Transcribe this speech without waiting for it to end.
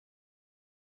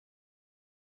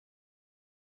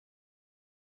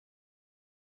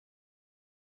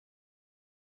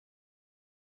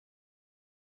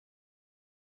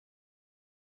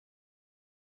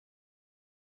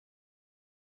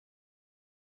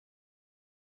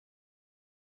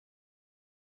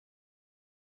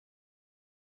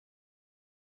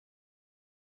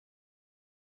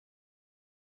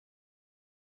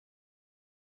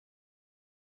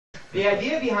The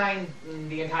idea behind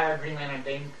the entire Green Lantern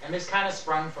thing, and this kind of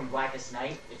sprung from Blackest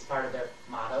Night, it's part of their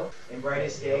motto. In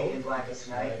brightest day, in blackest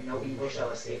night, no evil shall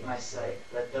escape my sight.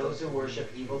 Let those who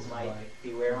worship evil's might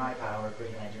beware my power,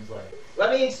 Green Lantern's light.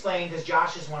 Let me explain, because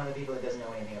Josh is one of the people that doesn't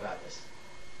know anything about this.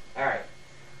 Alright,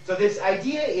 so this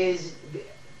idea is,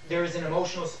 there is an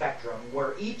emotional spectrum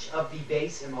where each of the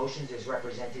base emotions is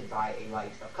represented by a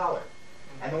light of color.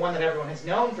 And the one that everyone has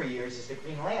known for years is the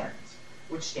Green Lanterns,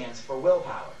 which stands for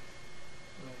willpower.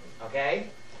 Okay?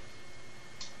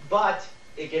 But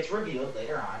it gets revealed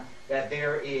later on that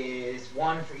there is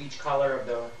one for each color of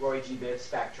the Roy G. Biv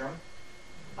spectrum.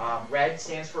 Red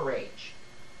stands for rage.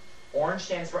 Orange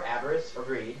stands for avarice or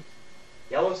greed.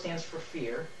 Yellow stands for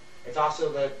fear. It's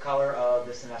also the color of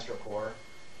the Sinestro Corps.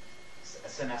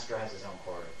 Sinestro has his own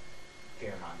corps of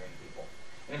fear-mongering people.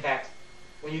 And in fact,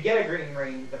 when you get a green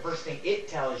ring, the first thing it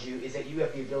tells you is that you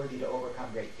have the ability to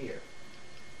overcome great fear.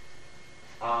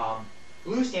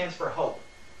 Blue stands for hope.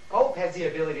 Hope has the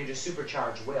ability to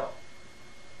supercharge will.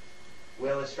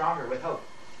 Will is stronger with hope.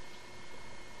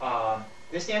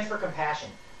 This stands for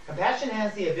compassion. Compassion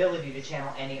has the ability to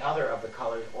channel any other of the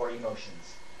colors or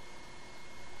emotions.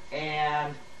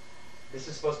 And this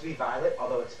is supposed to be violet,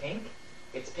 although it's pink.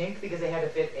 It's pink because they had to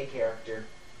fit a character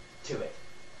to it.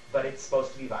 But it's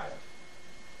supposed to be violet,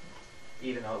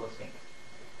 even though it looks pink.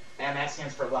 And that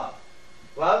stands for love.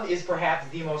 Love is perhaps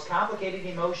the most complicated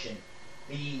emotion.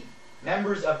 The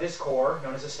members of this corps,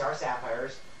 known as the Star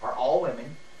Sapphires, are all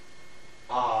women.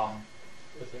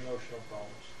 With emotional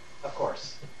problems. Of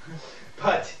course.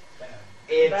 But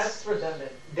it's... That's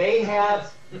redundant. They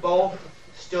have both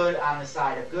stood on the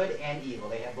side of good and evil.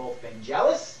 They have both been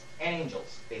jealous and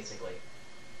angels, basically.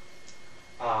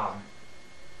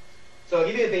 So I'll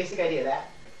give you a basic idea of that.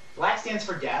 Black stands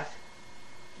for death,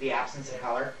 the absence of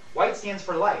color. White stands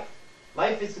for life.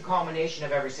 Life is the culmination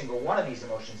of every single one of these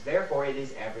emotions, therefore it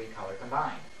is every color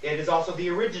combined. It is also the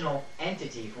original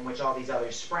entity from which all these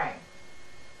others sprang.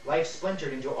 Life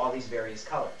splintered into all these various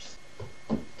colors.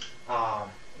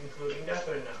 Including death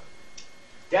or no?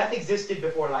 Death existed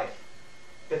before life.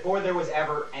 Before there was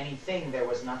ever anything, there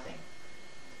was nothing.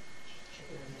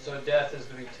 So death is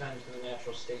the return to the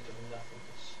natural state of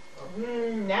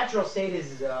nothingness. Natural state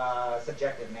is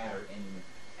subjective matter in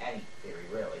any theory,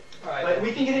 really. Right, but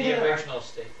we can get into the original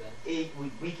state then.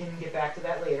 We can get back to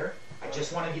that later. I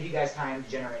just want to give you guys time to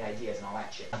generate ideas and all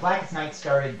that shit. Blackest Night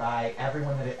started by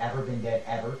everyone that had ever been dead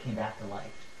ever came back to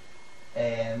life.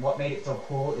 And what made it so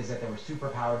cool is that there were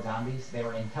superpowered zombies. They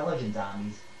were intelligent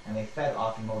zombies, and they fed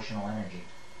off emotional energy.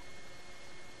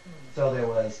 So there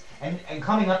was, and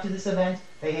coming up to this event,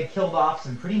 they had killed off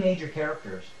some pretty major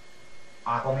characters.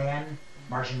 Aquaman,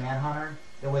 Martian Manhunter,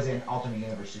 there was an alternate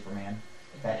universe Superman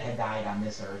that had died on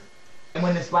this Earth. And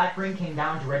when this black ring came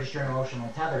down to register an emotional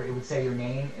tether, it would say your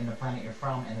name and the planet you're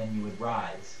from, and then you would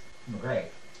rise from the grave.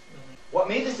 What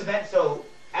made this event so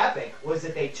epic was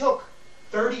that they took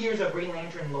 30 years of Green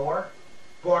Lantern lore,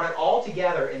 brought it all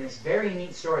together in this very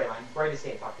neat storyline. Brightest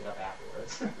Day fucked it up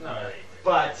afterwards.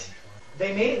 But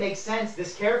they made it make sense.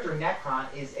 This character, Necron,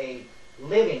 is a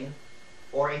living,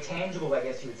 or a tangible, I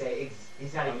guess you would say.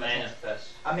 He's not A even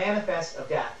manifest. a manifest of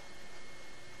death.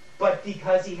 But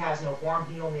because he has no form,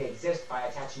 he only exists by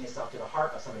attaching himself to the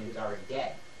heart of somebody who's already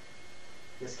dead.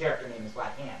 This character name is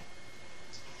Black Hand.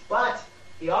 But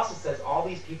he also says all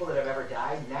these people that have ever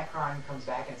died, Necron comes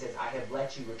back and says, I have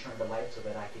let you return to life so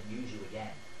that I could use you again.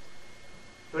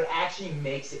 So it actually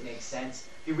makes it make sense.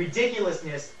 The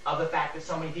ridiculousness of the fact that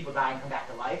so many people die and come back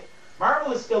to life.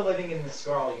 Marvel is still living in the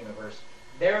Skrull universe.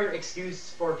 Their excuse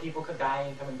for people dying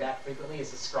and coming back frequently is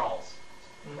the Skrulls.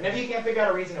 Whenever you can't figure out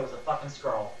a reason, it was a fucking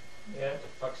Skrull. Yeah. The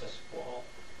fuck's a squall?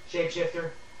 Shapeshifter.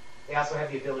 They also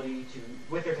have the ability to,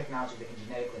 with their technology, they can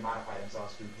genetically modify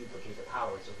themselves to duplicate the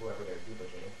powers of whoever they're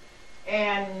duplicating.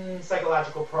 And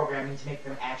psychological programming to make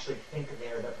them actually think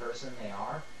they're the person they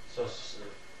are. So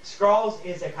Skrulls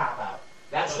is a cop-out.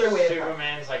 That's so their way of...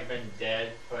 Superman's like been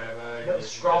dead forever. No,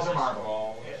 Skrulls are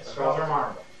Marvel. Yeah, Skrulls are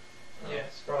Marvel. Yeah,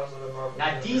 Skrulls are the Marvel.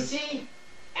 Now DC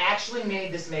actually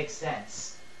made this make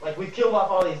sense. Like, we've killed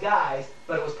off all these guys,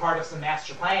 but it was part of some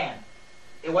master plan.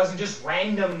 It wasn't just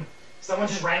random, someone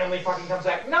just randomly fucking comes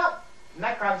back. No!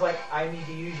 Necron's like, I need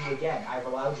to use you again. I've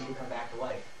allowed you to come back to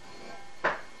life.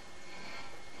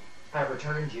 I've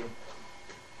returned you.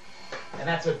 And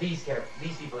that's what these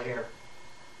people here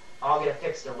all get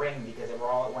fixed a ring because they were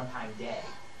all at one time dead.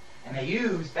 And they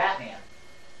used Batman.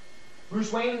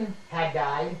 Bruce Wayne had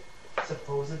died,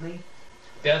 supposedly.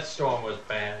 Deathstorm was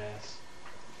badass.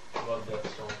 I love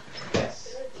Deathstorm.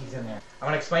 Yes, he's in there. I'm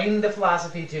going to explain the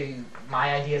philosophy to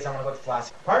my ideas. I want to go to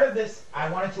philosophy. Part of this, I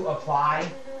wanted to apply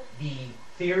the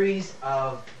theories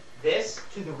of this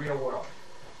to the real world.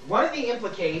 One of the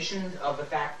implications of the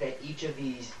fact that each of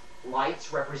these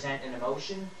lights represent an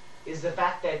emotion is the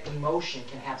fact that emotion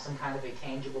can have some kind of a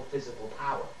tangible physical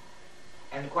power.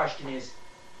 And the question is,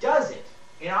 does it?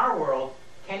 In our world,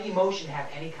 can emotion have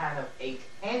any kind of a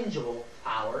tangible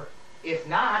power? If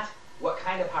not, what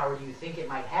kind of power do you think it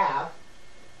might have?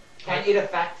 Can it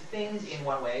affect things in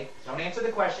what way? Don't answer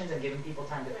the questions. I'm giving people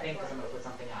time to think because I'm going to put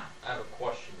something on. I have a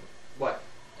question. What?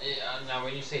 Now,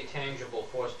 when you say tangible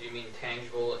force, do you mean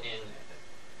tangible in,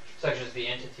 such as the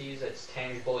entities, it's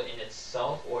tangible in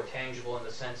itself, or tangible in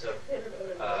the sense of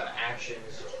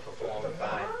actions performed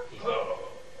by people?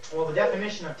 Well, the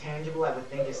definition of tangible, I would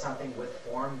think, is something with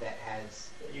form that has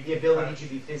the ability to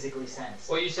be physically sensed.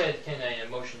 Well, you said, can an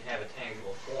emotion have a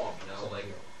tangible form, you know, like,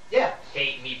 yeah.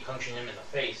 hate me punching him in the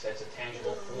face, that's a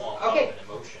tangible form Okay. of an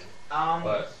emotion.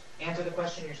 But answer the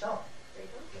question yourself.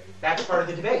 That's part of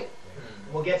the debate.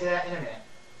 We'll get to that in a minute.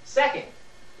 Second,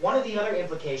 one of the other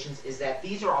implications is that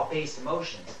these are all base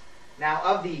emotions. Now,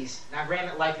 of these, now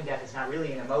granted life and death is not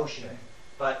really an emotion,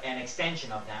 but an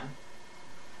extension of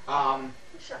them.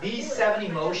 These 7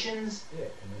 emotions,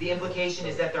 the implication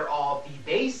is that they're all the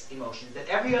base emotions, that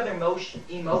every other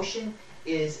emotion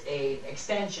is an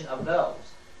extension of those.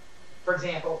 For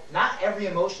example, not every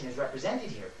emotion is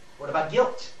represented here. What about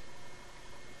guilt?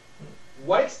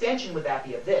 What extension would that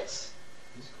be of this?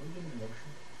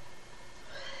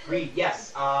 Greed,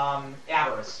 yes.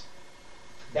 Avarice.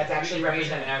 That's actually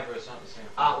represented. Avarice, not the same.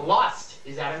 Lust,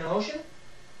 is that an emotion?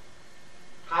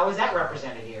 How is that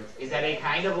represented here? Is that a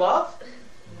kind of love?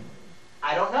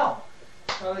 I don't know.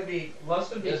 Probably be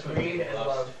lust would be greed and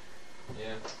love.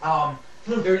 Yeah.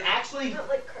 There's actually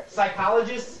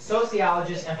psychologists,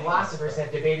 sociologists, and philosophers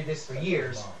have debated this for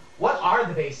years. What are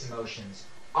the base emotions?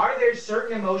 Are there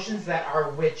certain emotions that are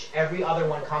which every other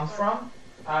one comes from?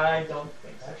 I don't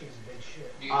think so.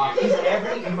 Is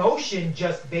every emotion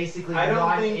just basically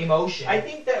one emotion? I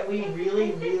think that we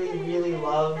really, really, really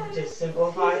love to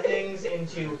simplify things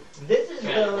into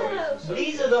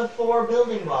these are the 4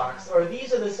 building blocks, or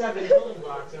these are the 7 building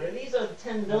blocks, or these are the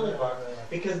 10 building blocks,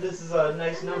 because this is a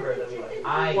nice number that we like.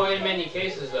 Well, in many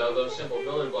cases, though, those simple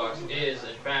building blocks is,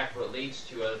 in fact, what leads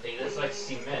to other things. It's like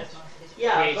cement.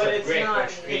 Yeah, but it's brick, not.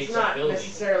 which creates It's not a building.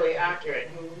 necessarily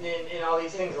accurate in all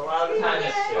these things. A lot of the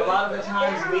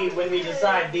times, when we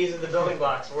decide these are the building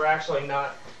blocks, we're actually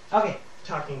not Okay.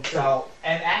 talking true. So,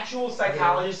 and actual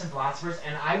psychologists and philosophers,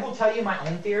 and I will tell you my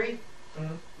own theory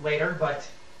later, but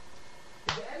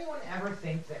did anyone ever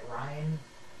think that Ryan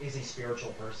is a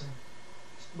spiritual person?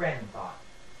 Just random thought.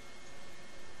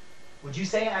 Would you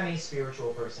say I'm a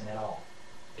spiritual person at all?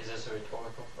 Is this a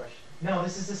rhetorical question? No,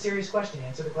 this is a serious question.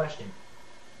 Answer the question.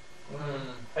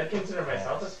 I'd consider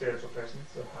myself a spiritual person,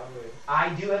 so probably. I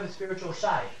do have a spiritual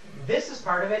side. This is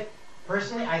part of it.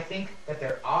 Personally, I think that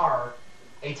there are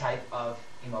a type of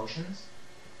emotions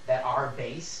that are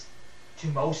base to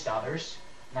most others.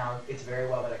 Now, it's very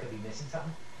well that I could be missing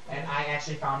something. And I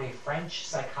actually found a French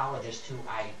psychologist who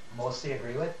I mostly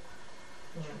agree with,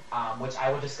 which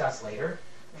I will discuss later.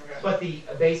 Okay. But the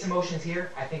base emotions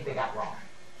here, I think they got wrong.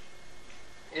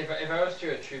 If I was to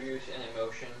attribute an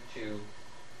emotion to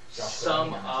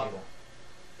sum up,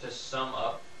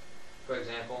 for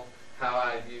example, how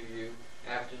I view you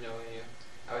after knowing you,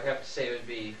 I would have to say it would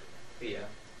be fear.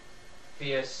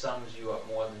 Fear sums you up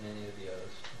more than any of the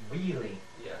others. Really?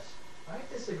 Yes. I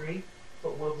disagree,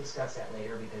 but we'll discuss that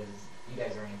later because you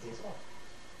guys are antsy as well.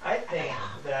 I think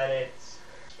that it's.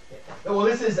 Well,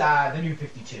 this is the New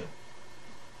 52.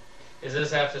 Is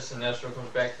this after Sinestro comes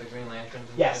back to the Green Lanterns?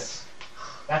 And Yes.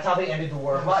 That's how they ended the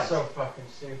War of Light. So fucking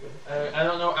stupid. I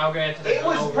don't know. I'll get into that. It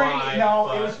was pretty.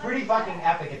 It was pretty fucking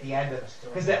epic at the end of it,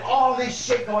 because then all this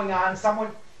shit going on.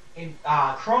 Someone in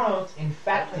Kronos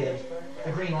infected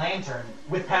the Green Lantern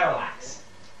with parallax.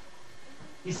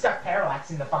 He stuck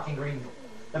parallax in the fucking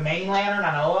the main lantern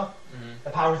on Oa,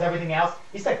 that powers everything else.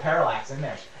 He stuck parallax in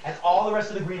there, and all the rest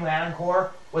of the Green Lantern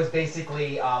Corps was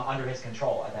basically under his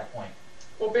control at that point.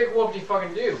 Well, big whoop did he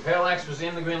fucking do? Parallax was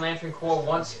in the Green Lantern Corps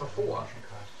once before.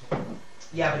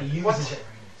 Yeah, but he uses it.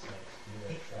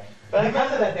 But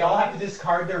because of that, they all have to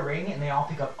discard their ring, and they all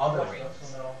pick up other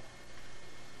rings.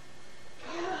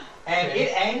 And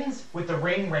it ends with the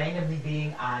ring randomly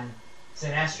being on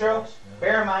Sinestro.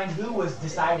 Bear in mind who was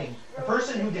deciding. The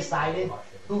person who decided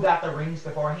who got the rings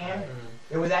beforehand,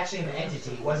 it was actually an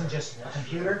entity. It wasn't just a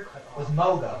computer. It was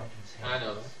Mogo. I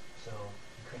know.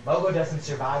 Mogo doesn't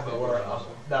survive the War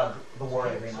of the War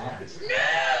of the Green Lanterns.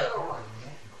 No!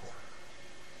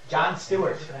 John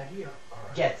Stewart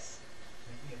gets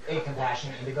a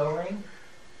Compassion Indigo ring,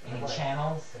 and he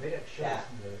channels that.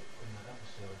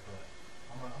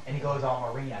 And he goes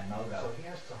all Marina and Mogo. So he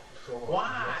has to.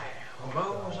 Why?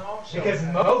 Mo was also. Because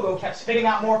Mogo kept spitting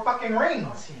out more fucking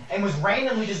rings and was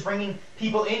randomly just bringing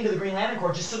people into the Green Lantern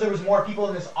Corps just so there was more people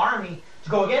in this army to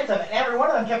go against them, and every one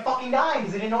of them kept fucking dying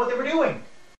because they didn't know what they were doing.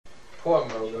 Poor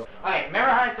Mogo. Alright, remember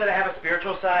how I said I have a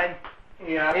spiritual side?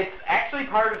 Yeah. It's actually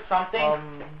part of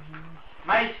something.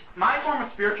 My form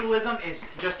of spiritualism is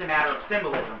just a matter of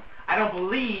symbolism. I don't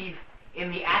believe in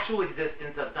the actual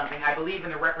existence of something. I believe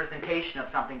in the representation of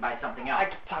something by something else. I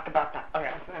could talk about that.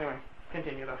 Okay, so anyway,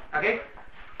 continue though. Okay?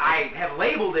 I have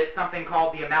labeled it something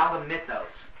called the amalgam mythos.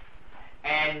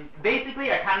 And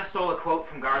basically, I kind of stole a quote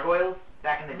from Gargoyles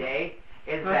back in the day,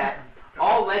 is that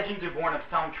all legends are born of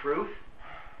some truth,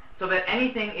 so that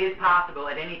anything is possible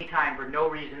at any time for no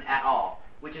reason at all,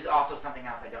 which is also something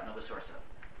else I don't know the source of.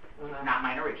 Not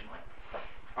mine originally.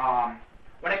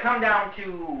 When it comes down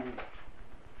to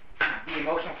the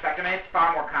emotional spectrum, it's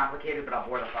far more complicated, but I'll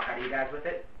bore the fuck out of you guys with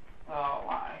it. Oh,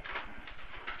 why?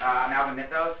 Amalgam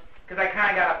mythos. Because I kind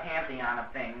of got a pantheon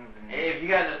of things. And If you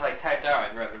guys just like typed out,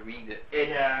 I'd rather read it.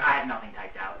 Yeah. I have nothing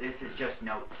typed out. This is just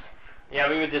notes. Yeah,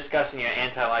 we were discussing your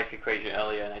anti-life equation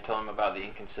earlier, and I told him about the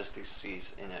inconsistencies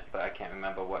in it, but I can't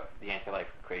remember what the anti-life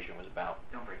equation was about.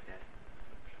 Don't break that.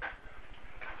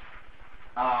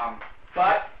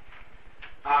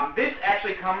 This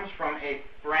actually comes from a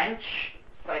French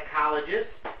psychologist.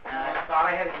 I thought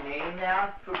I had his name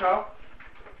down. Foucault?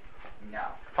 No.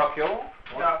 Foucault?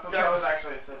 No, Foucault was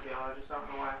actually a sociologist, I don't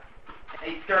know why.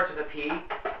 It starts with a P,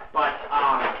 but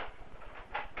I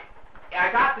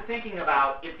got to thinking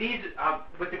about if these,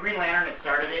 with the Green Lantern it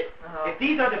started it, if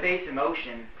these are the base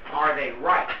emotions, are they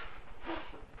right?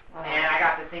 And I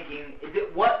got to thinking,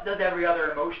 what does every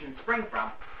other emotion spring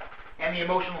from? And the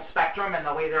emotional spectrum and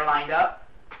the way they're lined up,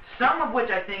 some of which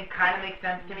I think kind of makes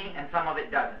sense to me, and some of it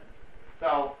doesn't.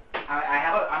 So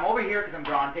I'm over here because I'm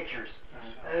drawing pictures.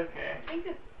 Okay. I think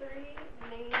it's 3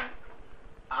 names.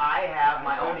 I have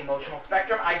my own emotional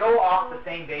spectrum. I go off the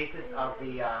same basis of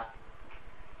the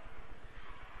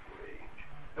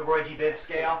Roy G. Biv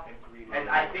scale, and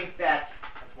I think that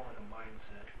That's more like a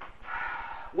mindset.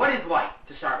 what is light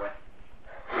to start with?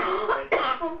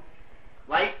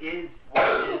 Light is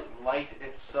Light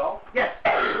itself? yes,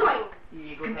 light.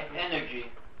 Energy.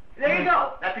 There you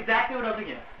go. That's exactly what I was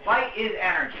thinking. Light is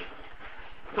energy.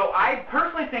 So I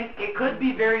personally think it could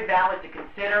be very valid to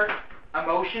consider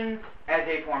emotions as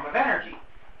a form of energy.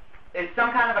 It's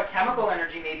some kind of a chemical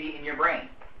energy maybe in your brain.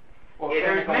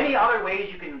 There's many other ways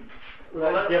you can...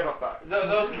 Give a fuck.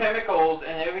 Those chemicals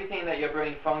and everything that your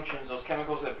brain functions, those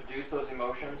chemicals that produce those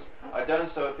emotions, are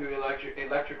done so through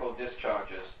electrical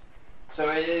discharges. So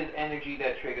it is energy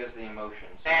that triggers the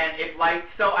emotions. And if light...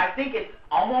 So I think it's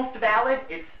almost valid.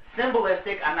 It's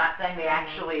symbolistic. I'm not saying they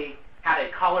actually had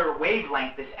a color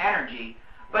wavelength, this energy,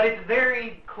 but it's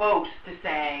very close to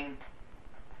saying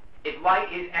if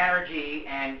light is energy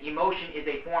and emotion is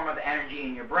a form of energy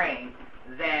in your brain,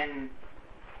 then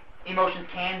emotions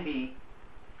can be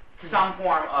some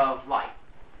form of light.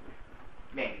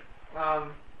 Maybe.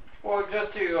 Well,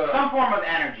 just to... some form of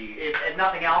energy, if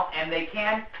nothing else, and they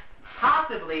can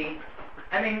possibly...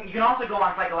 I mean, you can also go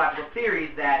on psychological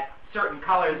theories that certain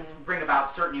colors bring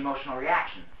about certain emotional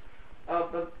reactions.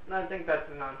 But I think that's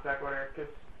a non sequitur,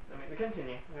 because, I mean,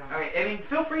 continue. Yeah. Okay, I mean,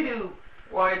 feel free to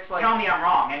Well, it's like... tell me I'm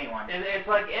wrong, anyone. It's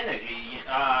like energy,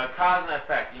 cause and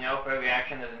effect, you know, for a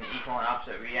reaction there's an equal and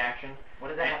opposite reaction. What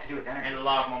does that have to do with energy? And the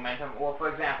law of momentum. Well, for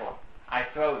example, I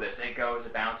throw this, it goes,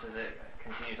 it bounces, it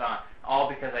continues on, all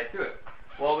because I threw it.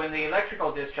 Well, when the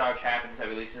electrical discharge happens that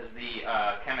releases the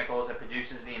chemicals that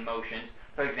produces the emotions,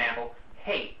 for example,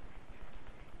 hate.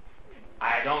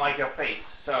 I don't like your face,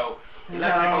 so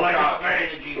electrical charge,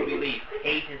 energy is released,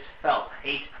 hate is felt,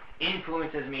 hate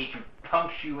influences me to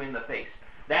punch you in the face.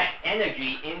 That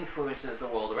energy influences the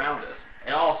world around us.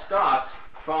 It all starts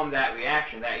from that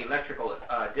reaction, that electrical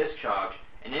discharge,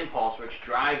 an impulse which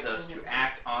drives us to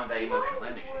act on that emotional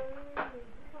energy.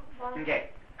 Okay.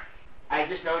 I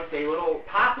just noticed a little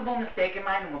possible mistake in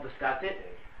mine, and we'll discuss it.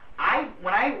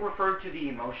 When I refer to the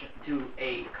emotion, to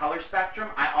a color spectrum,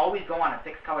 I always go on a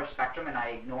 6-color spectrum, and I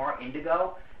ignore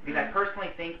indigo, because I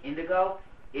personally think indigo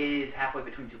is halfway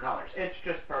between 2 colors. It's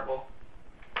just purple.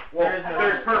 Well,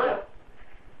 There's purple.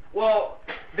 Well,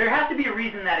 there has to be a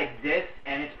reason that exists,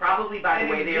 and it's probably by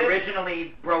the way they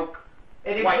originally broke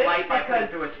white light by putting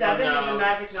through a 7 stone. is a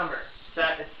magic number.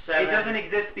 It doesn't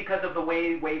exist because of the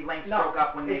way wavelengths broke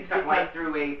up when they stuck light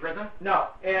through a prism? No,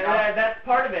 that's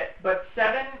part of it. But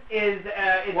 7 is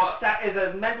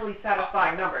a mentally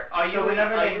satisfying number. Are you so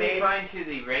whenever they referring to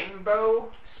the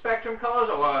rainbow spectrum colors,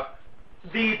 or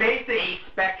The basic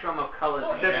spectrum of colors.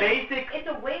 Well, in the general. basic It's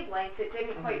a wavelength that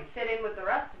didn't quite fit in with the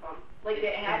rest of them. Like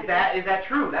it had is that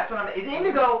true? That's what I'm. Is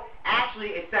indigo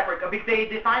actually a separate? Because they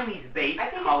define these base I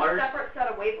think colors, it's a separate set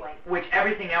of wavelengths. which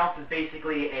everything else is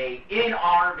basically in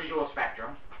our visual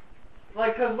spectrum.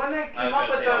 Like, cause when they came up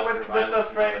with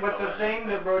the thing,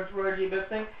 the Rojibus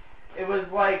thing, it was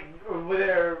like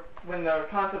when the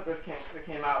concept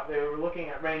came out, they were looking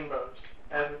at rainbows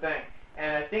as a thing,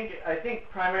 and I think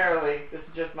primarily, this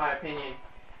is just my opinion,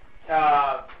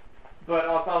 but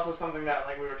it's also something that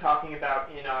like we were talking about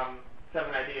in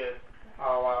 7 Ideas a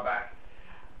while back,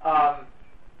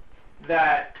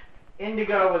 that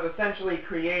indigo was essentially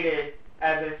created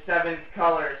as a 7th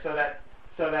color, so that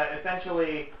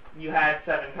essentially you had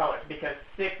 7 colors, because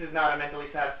 6 is not a mentally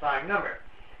satisfying number.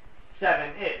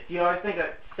 7 is. You always think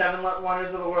that 7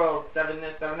 wonders of the world, 7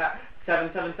 this, 7 that,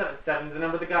 777, 7 is the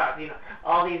number of the gods,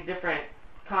 all these different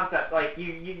concepts. Like,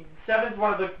 7 is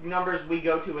one of the numbers we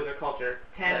go to as a culture.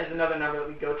 10 is another number that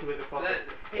we go to as a culture.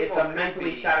 It's a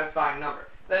mentally satisfying number.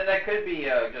 That could be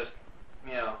just,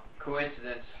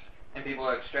 coincidence, and people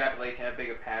are extrapolating a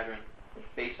bigger pattern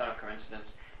based on coincidence.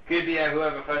 Could be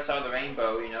whoever first saw the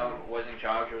rainbow, was in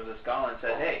charge, was a scholar, and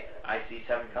said, hey, I see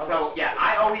 7 colors. So, yeah,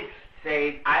 I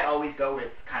always go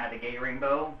with kind of the gay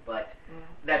rainbow, but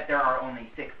that there are only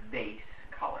 6 base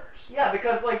colors. Yeah,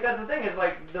 because, like, that's the thing, is,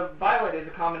 like, the violet is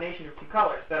a combination of 2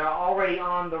 colors that are already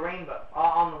on the rainbow,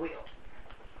 on the wheel.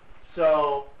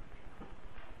 So...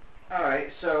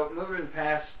 Alright, so moving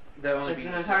past the only... It's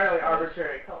an entirely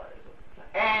arbitrary color.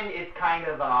 And it's kind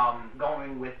of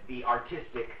going with the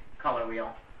artistic color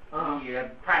wheel, the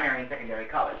primary and secondary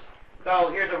colors. So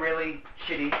here's a really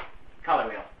shitty color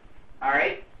wheel.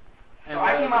 Alright? So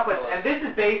I came up with, and this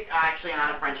is based actually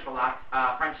on a French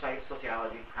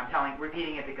sociology. I'm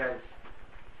repeating it because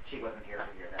she wasn't here to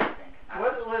hear that, I think.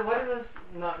 What does this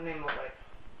name look like?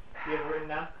 Do you have it written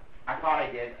down? I thought I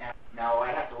did, and no,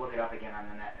 I have to look it up again on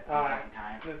the net at some point in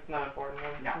time. It's not important,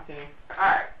 then. No. Continue.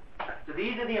 Alright, so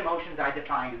these are the emotions I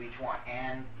defined to each one,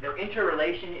 and their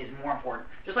interrelation is more important.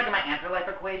 Just like in my anti-life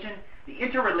equation, the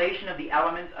interrelation of the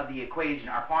elements of the equation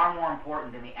are far more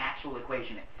important than the actual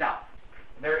equation itself.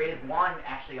 There is one,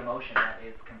 actually, emotion that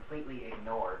is completely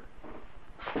ignored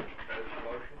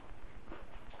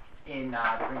in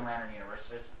the Green Lantern universe.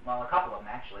 There's, well, a couple of them,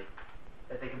 actually,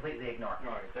 that they completely ignore.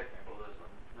 No, technical is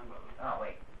a number of them. Oh,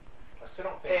 wait. I still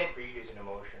don't think greed is an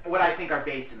emotion. What I think are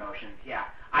base emotions, yeah.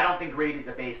 I don't think greed is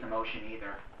a base emotion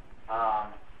either.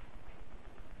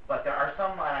 But there are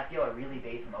some that I feel are really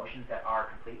base emotions that are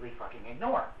completely fucking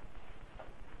ignored.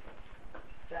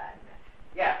 Sadness.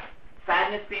 Yeah.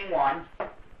 Sadness being one,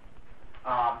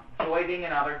 joy being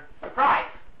another, surprise.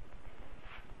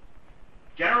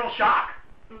 General shock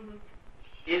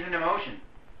is an emotion.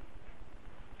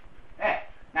 Hey,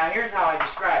 now here's how I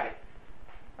describe it.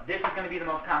 This is going to be the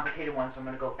most complicated one, so I'm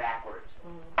going to go backwards.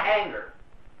 Anger,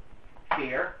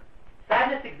 fear.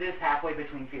 Sadness exists halfway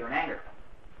between fear and anger.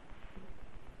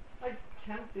 I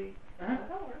can see.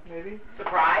 That'll work, maybe.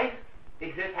 Surprise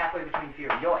exists halfway between fear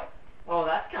and joy. Oh,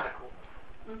 that's kind of cool.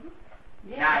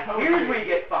 Now, here's where you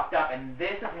get fucked up, and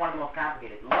this is one of the most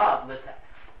complicated. Love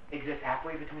exists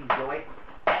halfway between joy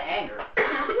and anger.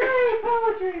 Yay,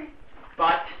 poetry!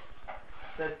 But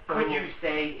Could you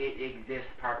say it exists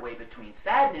partway between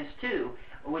sadness, too,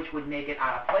 which would make it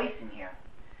out of place in here?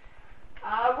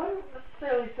 I wouldn't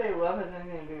necessarily say love has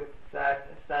anything to do with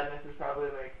sadness. Sadness is probably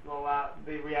like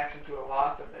the reaction to a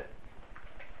loss of it.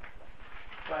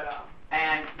 But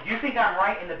And do you think I'm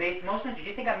right in the base emotions? Do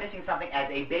you think I'm missing something as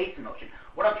a base emotion?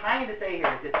 What I'm trying to say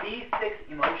here is that these 6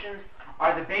 emotions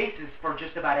are the basis for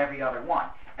just about every other one.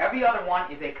 Every other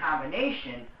one is a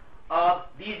combination of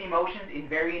these emotions in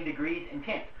varying degrees and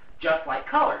tints, just like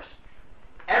colors.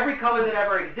 Every color that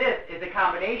ever exists is a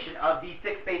combination of these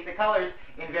 6 basic colors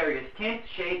in various tints,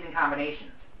 shades, and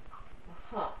combinations.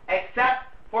 Except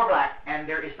for black, and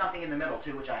there is something in the middle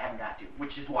too, which I haven't got to,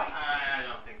 which is white. I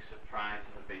don't think surprise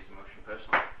is a base emotion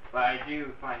personally, but I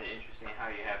do find it interesting how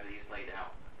you have these laid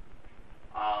out.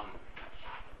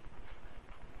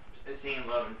 Seeing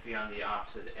love and fear on the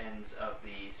opposite ends of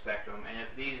the spectrum, and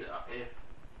if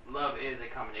love is a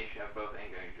combination of both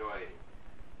anger and joy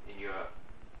in your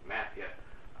math here,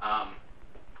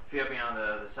 fear being on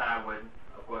the side would,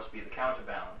 of course, be the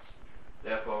counterbalance.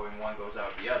 Therefore, when one goes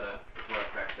out the other, it's what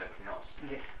affects everything else.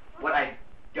 Okay. What I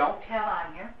don't have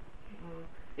on here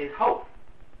is hope.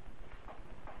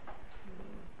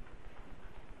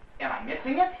 Am I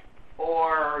missing it?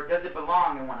 Or does it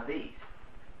belong in one of these?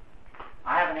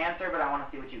 I have an answer, but I want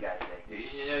to see what you guys say.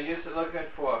 You're just looking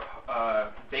for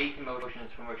base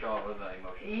emotions from which all other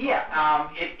emotions. Yeah.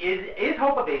 Is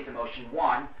hope a base emotion?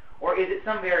 One. or is it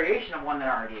some variation of one that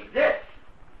already exists?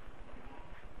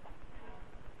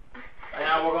 And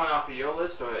now we're going off of your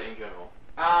list or in general?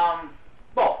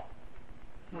 Both.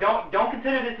 Don't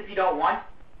consider this if you don't want.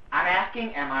 I'm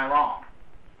asking, am I wrong?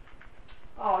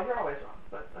 Oh, you're always wrong,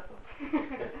 but that's okay.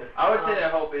 I would say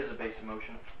that hope is a base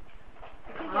emotion.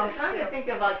 I'm trying to think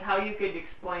of like how you could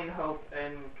explain hope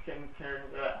in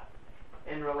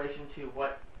relation to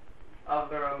what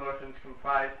other emotions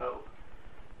comprise hope.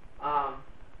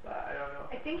 But I don't know.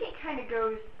 I think it kind of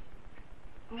goes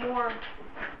more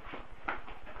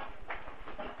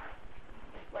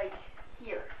like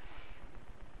here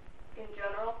in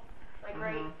general, like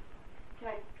right. Can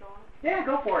I go on? Yeah,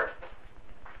 go for it.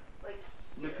 Like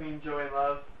Between joy and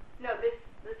love. no,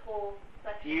 this whole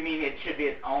section. You mean it should be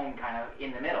its own kind of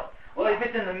in the middle? Well, if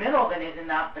it's in the middle, then isn't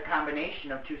that the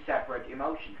combination of two separate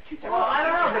emotions? Well, I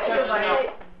don't know, because like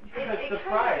It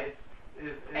surprise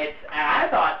is It's, and I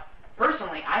thought,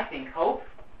 personally, I think hope,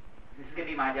 this is going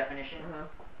to be my definition,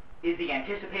 is the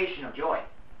anticipation of joy.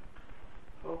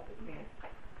 hope.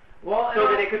 Well, So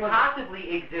that it could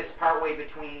possibly exist partway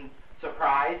between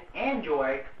surprise and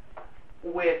joy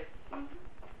with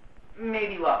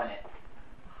maybe love in it.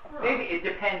 Maybe it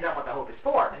depends on what the hope is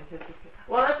for.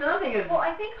 Well, that's another thing is. Well,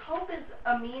 I think hope is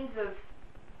a means of,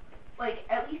 like,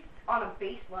 at least on a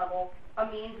base level, a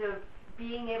means of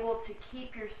being able to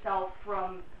keep yourself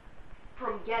from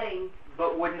getting.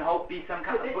 But wouldn't hope be some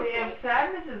kind of... If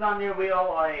sadness is on your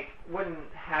wheel, like, wouldn't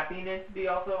happiness be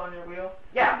also on your wheel?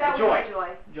 Yeah, that joy. would be joy.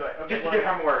 Joy. Okay, Just a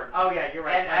different word. Oh yeah, you're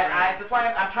right. And that's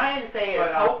why I'm trying to say is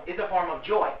hope is a form of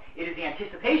joy. It is the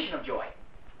anticipation of joy.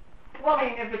 Well, I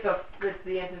mean, if it's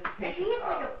the I anticipation. think it's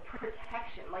like a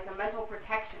protection, like a mental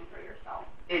protection for yourself.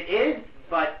 It is,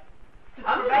 but To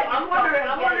I'm prevent yourself from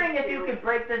wondering getting if you to- could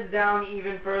break this down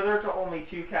even further to only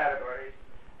two categories,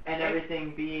 and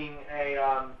everything being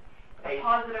a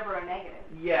positive or a negative.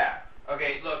 yeah.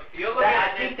 Okay, look, you're looking I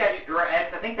at think this.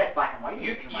 I think that's black and white.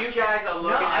 You guys are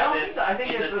looking I don't at think this so. I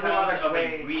think in it's the a lot terms of of a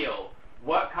ways. real.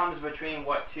 What comes between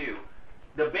what two?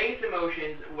 The base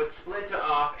emotions would splinter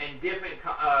off, and different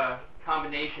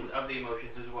combinations of the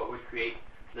emotions is what would create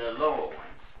the lower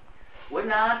ones. Would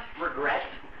not regret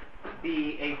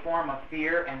be a form of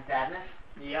fear and sadness?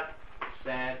 Yep.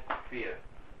 Sad, fear.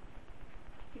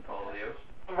 All of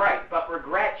those. Right, but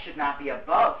regret should not be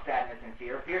above sadness and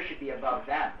fear. Fear should be above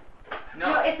them.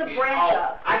 No, it's a branch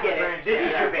of. I get it.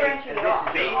 This is your base. branching and it off.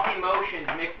 this is Base emotions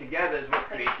mixed together is what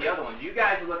creates the other ones. You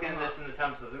guys are looking at this in the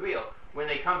terms of the real. When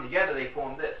they come together, they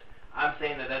form this. I'm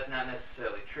saying that that's not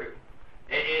necessarily true.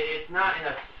 It's not in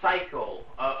a cycle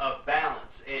of balance.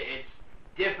 It's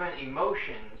different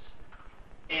emotions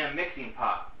in a mixing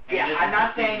pot. And Yeah, this I'm is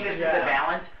not the saying this is Yeah. a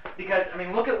balance, because, I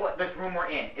mean, look at what this room we're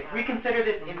in. If we consider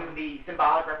this in the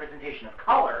symbolic representation of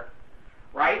color,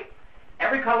 right,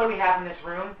 every color we have in this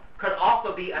room could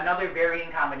also be another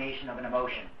varying combination of an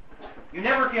emotion. You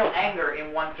never feel anger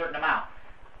in one certain amount.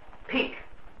 Pink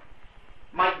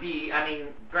might be, I mean,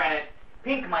 granted,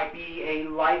 pink might be a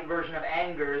light version of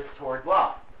anger towards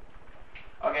love.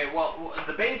 Okay, well,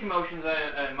 the base emotions are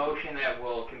an emotion that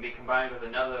can be combined with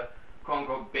another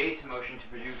quote-unquote base emotion to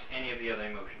produce any of the other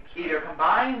emotions. Either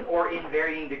combined or in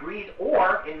varying degrees,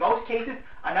 or, in most cases,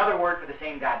 another word for the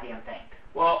same goddamn thing.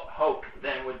 Well, hope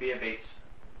then would be a base.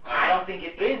 I don't think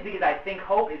it is, because I think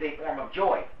hope is a form of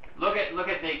joy. Look at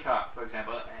Descartes, for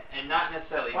example, and not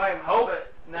necessarily Why, hope.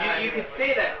 but You could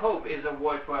say that hope is a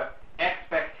word for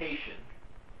expectation.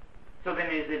 So then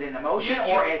is it an emotion You-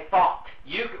 or a thought?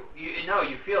 You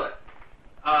feel it.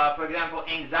 For example,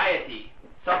 anxiety,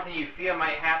 something you fear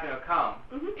might happen or come.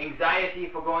 Anxiety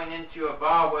for going into a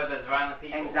bar where there's violent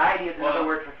people. Anxiety is another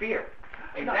word for fear.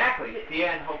 Exactly. Fear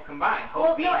and hope combined. Hope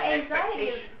Well, being no, an anxiety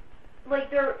is, expectation.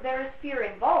 like, there is fear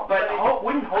involved. But it's-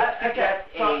 wouldn't hope okay, suggest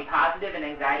so- a positive and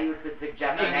anxiety would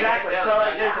suggest a Exactly. negative? So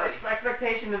like, Exactly. there's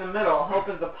expectation in the middle. Hope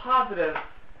is the positive.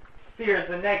 Fear is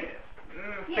the negative.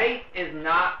 Yeah. Faith is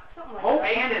not. something like Hope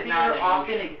that. and is not fear an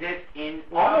often emotion. exist in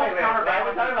Well, almost wait, we're talking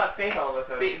counterbalancing. about faith all the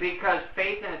time. Because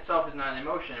faith in itself is not an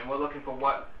emotion, and we're looking for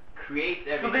what creates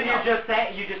everything So then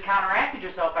else. you just counteracted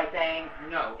yourself by saying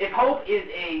No. if hope is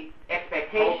a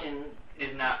expectation,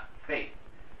 Is not faith.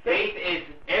 Faith is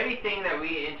everything that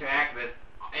we interact with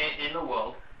in the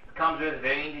world comes with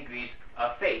varying degrees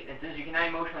of faith. And since you cannot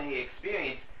emotionally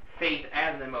experience faith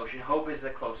as an emotion, hope is the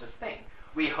closest thing.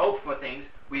 We hope for things.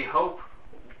 We hope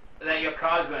that your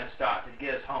car's going to start to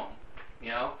get us home. You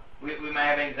know, we might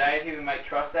have anxiety. We might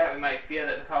trust that. We might fear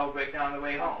that the car will break down on the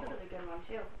way home. That's a good one,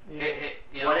 too.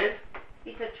 You know, what is?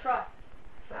 He said trust.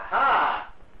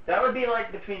 Aha! That would be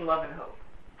like between love and hope.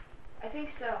 I think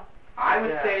so. I would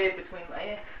Yeah. say between.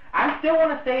 I still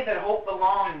want to say that hope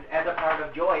belongs as a part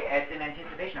of joy, as an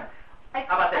anticipation. How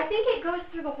about I this? think it goes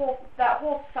through that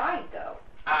whole side though,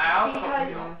 I also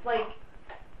because like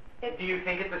Do you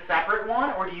think it's a separate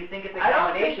one, or do you think it's a I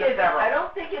don't think combination of it's. several? I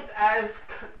don't think it's as.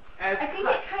 I think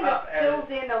it kind of fills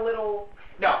in a little.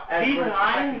 No, as these we're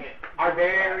lines expecting it. are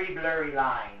very blurry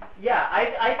lines. Yeah,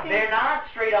 I think. They're not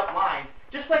straight up lines.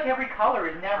 Just like every color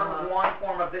is never one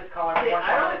form of this color and See, one I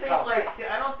form of don't this think color.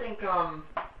 I don't think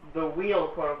the wheel,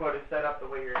 quote unquote, is set up the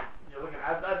way you're looking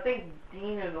at. I think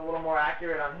Dean is a little more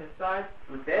accurate on his side.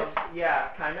 With this? Yeah,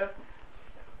 kind of.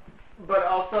 But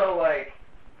also like.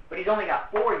 But he's only got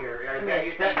 4 here. I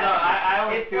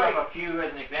only It's threw like- up a few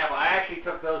as an example. I actually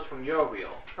took those from your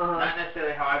wheel. Not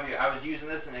necessarily how I view it. I was using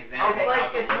this as an example. It's of like how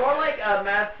to it's look more at like a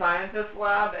mad scientist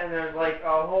lab, and there's like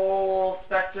a whole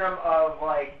spectrum of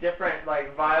like different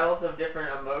like vials of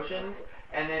different emotions,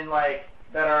 and then like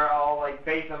that are all like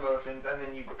base emotions, and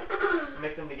then you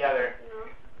mix them together,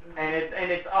 and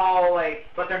it's all like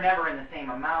But they're never in the same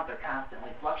amount. They're constantly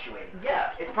fluctuating.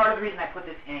 yeah. It's part of the reason I put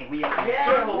this in a wheel in a Yeah,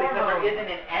 circle, because there hormones. isn't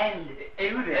an end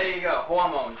to There this. you go.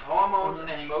 Hormones. Hormones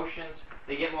and emotions,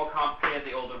 they get more complicated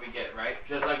the older we get, right?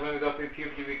 Just like when we go through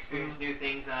puberty, we experience new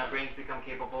things and our brains become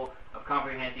capable of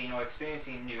comprehending or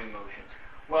experiencing new emotions.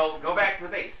 Well, go back to the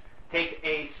base. Take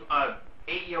a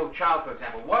 8-year-old child, for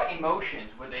example. What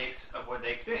emotions would they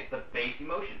experience? The base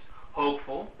emotions.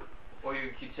 Hopeful, or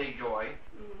you could say joy.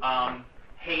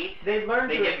 Hate. They learn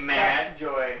They to get accept mad.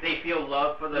 joy. They feel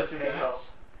love for the Which is parents. help.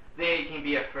 They can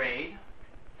be afraid.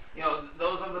 You know,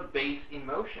 those are the base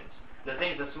emotions. The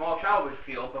things a small child would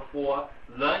feel before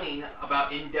learning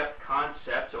about in-depth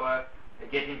concepts or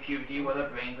getting puberty where their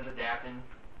brains are adapting,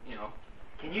 you know.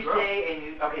 Can you Grow.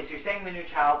 say so you're saying the new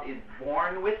child is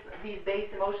born with these base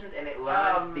emotions and it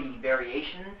learns the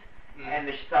variations and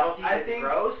the subtleties I as it think-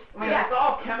 grows? I mean, it's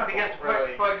all chemical, Because,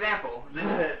 really. for example,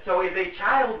 So is a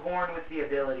child born with the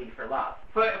ability for love?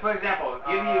 for example,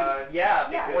 give you, yeah.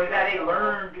 Yeah. Because Or is that a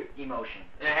learned emotion?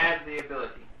 it has the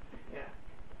ability.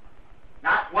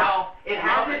 Not Well, it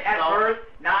has love it at itself- birth,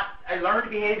 not a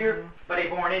learned behavior, but a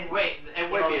born in. Wait, it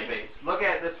would be a emotion. base. Look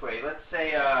at it this way. Let's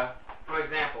say, for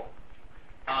example,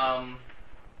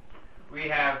 we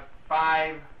have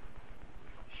 5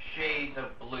 shades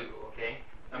of blue, okay?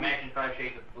 Imagine 5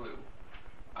 shades of blue.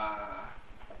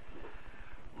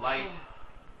 Light,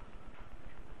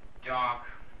 dark,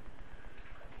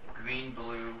 green,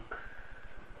 blue.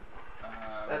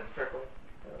 That's triple.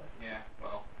 Yeah,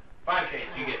 well, 5 shades,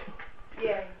 you get.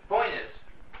 Yeah. Point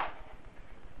is,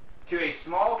 to a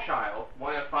small child,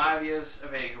 1 to 5 years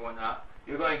of age or whatnot,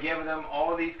 you're going to give them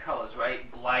all of these colors, right?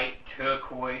 Light,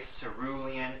 turquoise,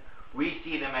 cerulean. We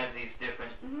see them as these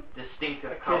different,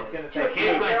 distinctive colors. Kid's gonna The say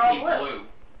kid's blue. going They're to all see blue. blue.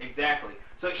 Exactly.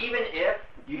 So even if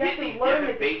you You get have to these learn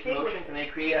different to base distinguish emotions and they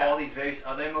create Yeah. all these various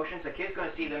other emotions, the kid's going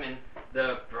to see them in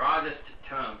the broadest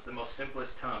terms, the most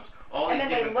simplest terms. All And these then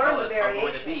they different learn the colors are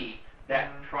going to variations. be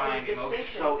that prime The emotion.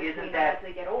 distinction So between isn't them that as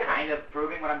they get older. kind of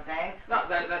proving what I'm saying? No,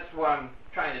 that's what I'm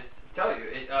trying to tell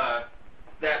you.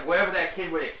 That whatever that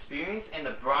kid would experience in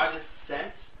the broadest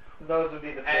sense Those would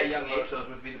be the at a base young age, emotions. those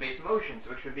would be the base emotions,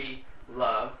 which would be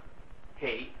love,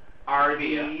 hate. Are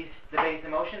fear. these the base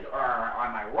emotions, or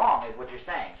am I wrong? Is what you're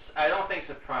saying? I don't think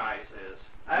surprise is.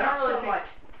 I don't really so think much.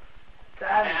 And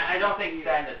sadness. I don't think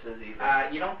sadness is either.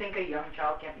 You don't think a young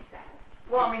child can't be sad?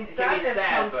 Well, I mean, It can be sadness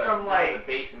sad, comes but from not like the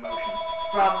base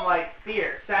emotion.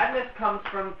 fear. Sadness comes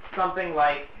from something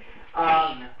like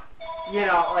Pain,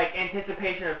 like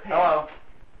anticipation of pain. Hello.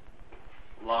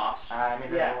 loss, I'm in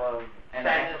the Yeah. middle of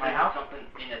sadness my is house. something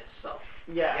in itself.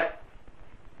 Yeah. Yep.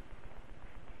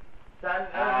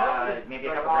 Sadness. Maybe a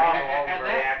like couple all grand. walls At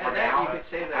react that down. you could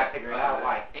say I that figured out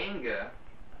why. anger.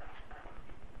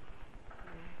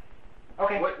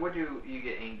 Okay. What do you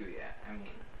get angry at? I mean,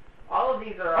 All of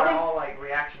these are Okay. all like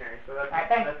reactionary, so that's Alright,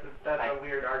 thanks. that's a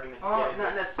weird argument. to oh, get into.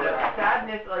 not necessarily.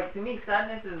 Sadness, like to me,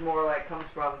 sadness is more like comes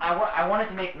from. I wanted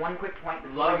to make one quick point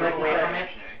before Love we is move away from it.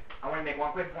 reactionary. I want to make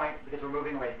one quick point because we're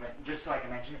moving away from it, just so I can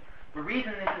mention it. The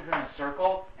reason this is in a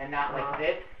circle and not like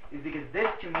this is because this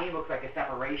to me looks like a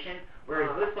separation,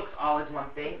 whereas this looks all as one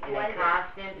thing in a Blended.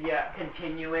 constant, Yeah.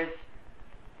 continuous,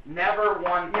 never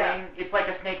one Yeah. thing. It's like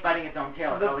a snake biting its own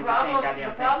tail. It's The always the same problem, goddamn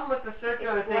the thing. problem with the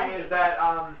circular It's thing blended. is that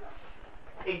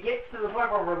it gets to the point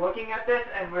where we're looking at this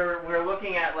and we're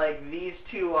looking at like these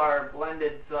two are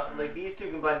blended, so, like these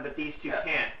two can blend, but these two Yeah.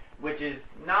 can't, which is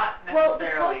not Well, the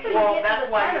necessarily. closer you get that's to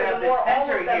the why center, you have the this more all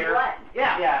center of them here. blend.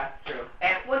 Yeah. Yeah, true.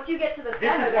 And Once you get to the this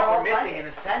center, is they're what all we're missing blended.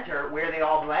 in the center, where they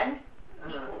all blend.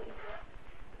 equally.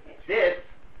 This,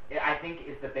 I think,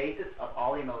 is the basis of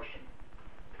all emotion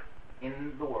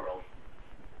in the world.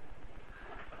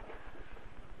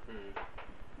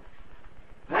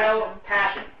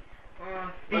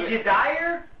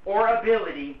 or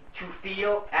ability to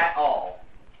feel at all.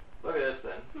 Look at this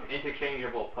then.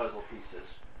 Interchangeable puzzle pieces.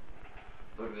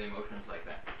 Look at the emotions like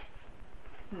that.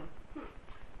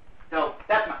 So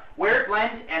that's where it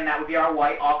blends, and that would be our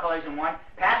white, all colors in one.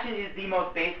 Passion is the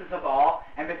most basis of all,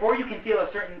 and before you can feel a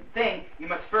certain thing, you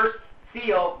must first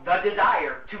feel the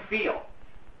desire to feel.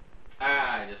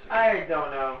 I disagree. I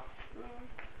don't know.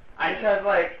 Because,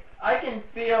 like, I can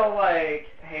feel, like,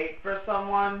 hate for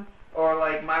someone or,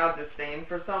 like, mild disdain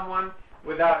for someone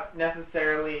without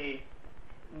necessarily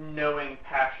knowing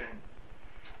passion.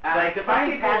 Like,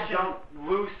 define people passion don't-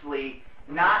 loosely,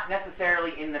 not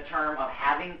necessarily in the term of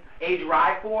having a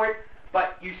drive for it,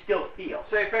 but you still feel.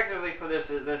 So effectively for this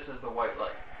is the white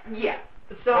light. Yeah.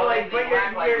 So, Well, like, the but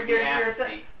black light would be you're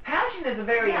apathy. passion is a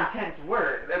very Yeah. intense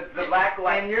word. The black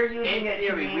light. And you're using in it to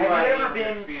theory, mean, we have like, you ever would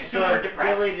been experience super to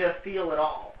depressed? really just feel it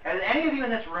all. Has any of you in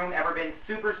this room ever been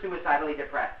super suicidally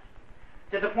depressed?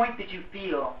 To the point that you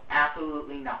feel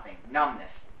absolutely nothing.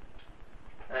 Numbness.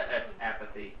 That's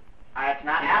apathy. It's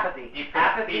not apathy. Depressed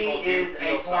Apathy people do is a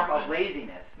feel form of something.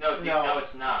 laziness. No, No.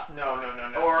 it's not. No.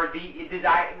 Or the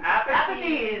desire.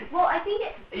 Apathy is, Well, I think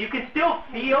it. you can still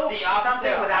feel The opposite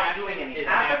something of without passion doing anything. is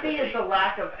Apathy is apathy. the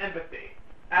lack of empathy.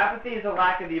 Apathy is a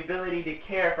lack of the ability to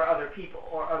care for other people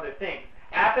or other things.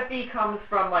 Apathy comes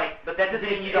from, like, But that doesn't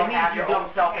mean you it don't means have you your don't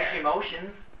own selfish care.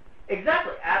 emotions.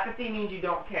 Exactly. Apathy means you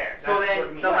don't care. So That's what it then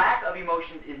means. the lack of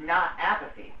emotions is not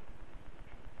apathy.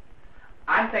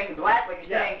 I'm saying black, like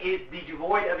you're saying, is the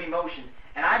devoid of emotions.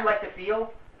 And I'd like to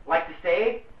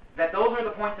say that those are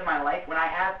the points in my life when I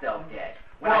have felt dead.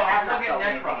 When I have not look felt at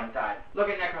anything Necron. inside. Look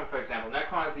at Necron, for example.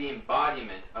 Necron is the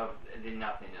embodiment of the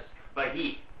nothingness, but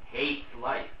he hates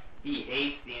life. He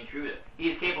hates the intruder. He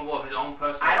is capable of his own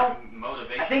personal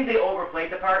motivation. I think they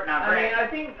overplayed the part. Now, I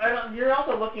think you're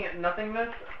also looking at nothingness,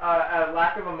 a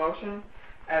lack of emotion,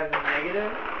 as a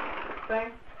negative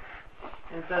thing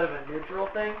instead of a neutral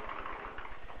thing.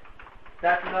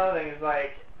 That's another thing. Is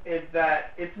like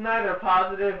it's neither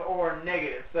positive or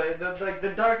negative. So the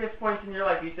darkest points in your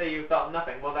life, you say you felt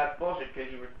nothing. Well, that's bullshit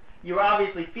because you were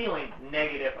obviously feeling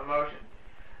negative emotions,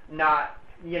 not.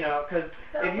 Because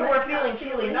if you were feeling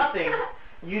truly nothing,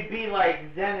 you'd be like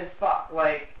zen as fuck,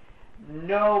 like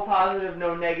no positive,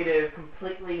 no negative,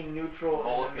 completely neutral in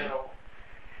Vulcan. the middle,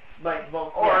 like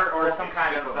or some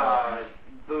kind of Vulcan.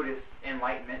 Buddhist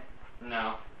enlightenment.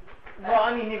 No. Well,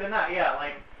 I mean, even that, yeah,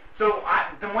 like. So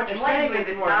then what you're saying Enlightenment is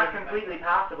is it's more not different completely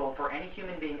possible for any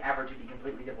human being ever to be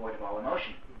completely devoid of all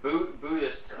emotion.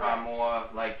 Buddhists are more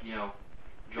like, No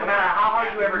matter how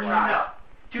hard you ever try. No.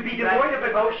 To be That's devoid of the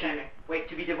emotion. understanding. Wait,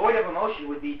 to be devoid of emotion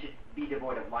would be to be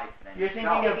devoid of life. Then You're thinking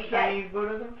No. of Chinese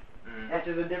Buddhism, Mm. which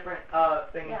is a different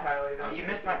thing Yeah. entirely. Oh, You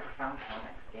missed my profound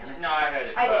comment. Damn it. No, I heard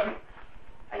it. I but didn't.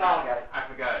 I got it. I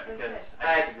forgot it because Okay.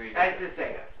 I disagreed. I just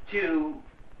say to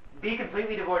be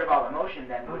completely devoid of all emotion,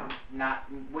 then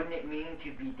wouldn't it mean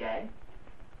to be dead?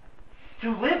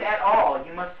 To live at all,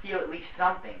 you must feel at least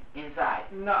something inside.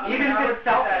 No, Even if I would it's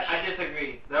say selfish. I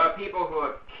disagree. There are people who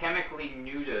are chemically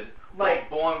neutered, Like-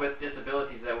 born with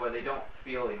disabilities where they don't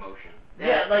feel emotion.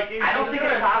 Yeah, like I don't if think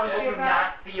you're it's a possible to sociopath,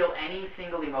 not feel any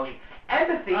single emotion.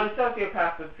 Empathy,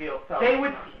 sociopaths would feel self. they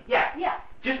would, yeah. Yeah.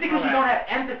 Just because you Alright.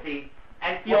 don't have empathy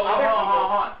and feel Well, other hold people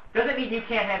on. doesn't mean you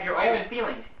can't have your Wait a own minute.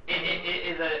 feelings. It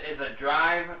is a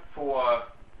drive for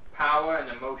power and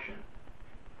emotion.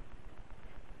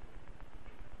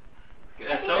 A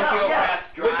think so, sociopath's yeah.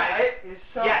 drive.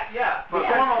 Yes. Yeah. For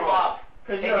Yeah. form of love. A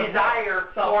 'Cause you're desire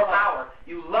for self-love. power.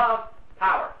 You love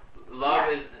power. Love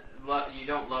Yeah. is you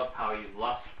don't love power. You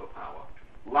lust for power.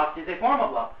 Lust is a form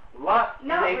of love. Lust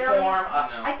Not is a really. form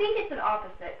of No. I think it's an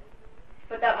opposite,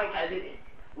 but that might just be.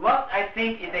 lust. I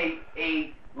think is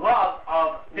a love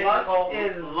of physical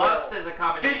Lust is a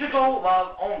combination. physical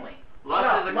love only. Lust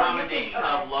No, is a love- combination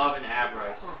of love and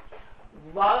avarice.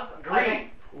 Love, Greed.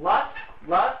 Lust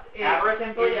is Avarice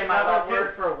simply is my another love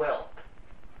word too. for will.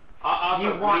 Also,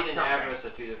 You want greed and something. avarice are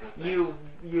two different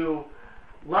things.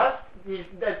 Lust,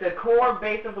 at the core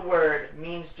base of the word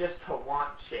means just to want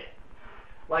shit.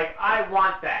 Like, I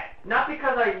want that. Not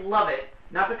because I love it,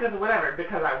 not because of whatever,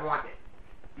 because I want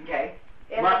it. Okay.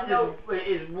 It Lust has no.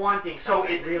 is wanting So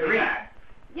something it's really greed. bad.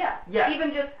 Yeah. Yeah.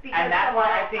 Even just because. And that's why I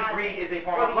someone think else greed has is a it.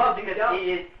 form What of do love you because do? it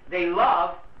is the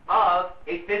love of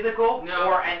a physical No.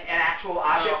 or an actual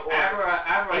object or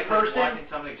avarice a person. is wanting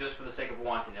something just for the sake of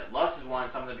wanting it. Lust is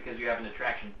wanting something because you have an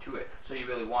attraction to it, so you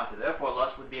really want it. Therefore,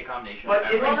 lust would be a combination But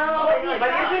of isn't- avarice and love.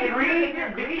 but isn't greed- If you're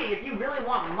greedy, if you really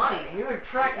want money, and you're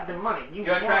attracted to money,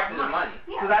 You're attracted to money.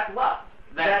 So that's lust.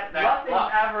 That's lust and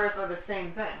lust. avarice are the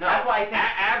same thing. No, That's why I think-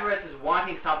 avarice is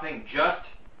wanting something just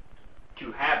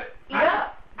to have it. Yeah.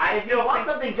 I I if you still want think-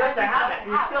 something just to have it,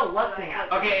 you're still lusting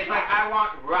after it. Okay, it's like I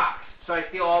want rocks, so I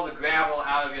steal all the gravel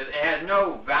out of it. It has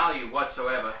no value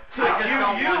whatsoever. To I just don't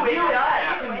want you, you to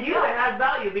have to it. you it has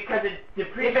value because it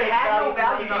depreciates If it had no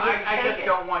value. value, No, you wouldn't I take just it.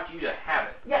 don't want you to have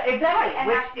it. Yeah, exactly. And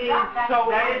Which that's- is that's- so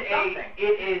That it is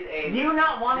it is a you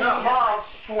not wanting No. me to love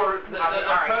for The all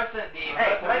right. person, the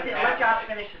Hey, person let Josh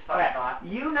finish his fucking Okay. thought.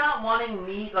 You not wanting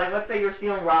me, like let's say you're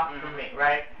stealing rocks from me,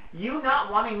 right? You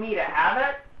not wanting me to have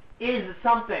it is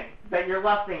something that you're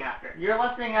lusting after. You're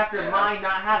lusting after Yeah. mine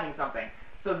not having something.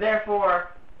 So therefore,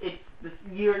 it's this,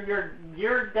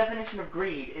 your definition of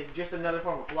greed is just another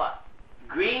form of lust.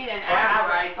 Greed and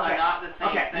avarice are not the same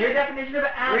Okay, thing. your definition of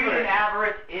avarice. Greed and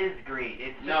avarice is greed.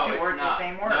 It's just No, two it's words not. the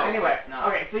same word. No. Anyway, it's not.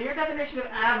 okay, so your definition of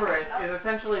avarice is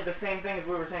essentially the same thing as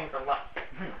we were saying for lust.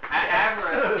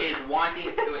 Avarice is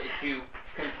wanting to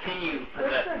continue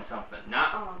possessing something,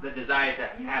 not the desire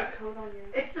to have it.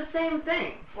 It's the same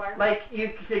thing. Like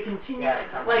you to continue.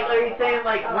 Yeah, Like are you saying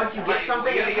like once you get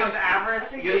something it you're- becomes avarice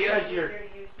because you're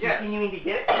Yes. continuing to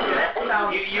get it? That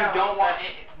sounds- You don't want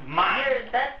it. Mine.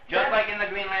 That's Just like in the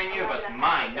Green Lantern universe,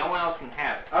 mine. No one else can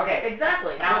have it. Okay.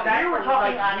 exactly. Now So that we're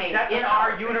talking like, on a that's in a-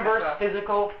 our universe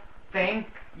physical thing,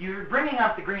 you're bringing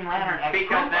up the Green Lantern as Because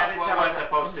proof that is of what some- we're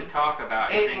supposed to talk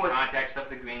about It in was- context of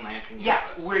the Green Lantern universe. Yes,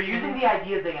 we're using the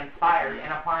ideas they inspired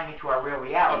and applying it to our real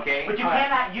reality. Okay. But you Alright.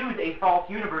 cannot use a false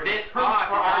universe This as proof art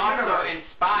for is our also universe.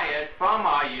 inspired from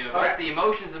our universe. Okay. The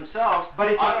emotions themselves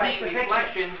But it's a are piece the of fiction.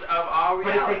 reflections of our But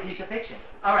it's a reality. piece of fiction.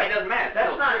 All right. It doesn't matter. It's That's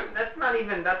still not. true. That's not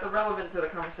even. That's irrelevant to the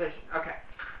conversation. Okay.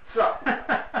 So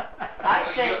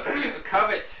I think.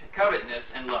 Covetousness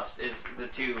and lust is the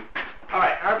two. all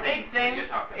right. Our things big thing you're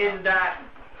talking is about. that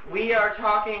we are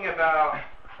talking about.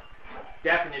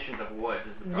 Definitions of words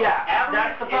is the problem. Yeah, Avarice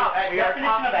that's is the problem. a We are definition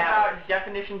talking of about avarice.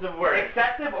 definitions of words.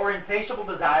 Excessive or insatiable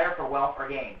desire for wealth or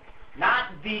gain. Not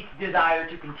the desire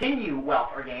to continue wealth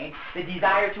or gain, the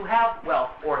desire to have wealth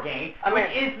or gain, I which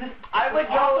mean, is this. I would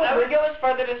go as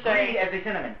further to greed say as a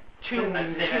synonym.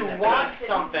 to want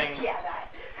something. Yeah, that.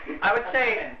 I would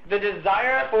say the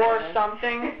desire for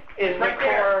something is the Right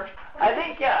there. core. I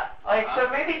think yeah. Like so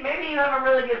maybe you have a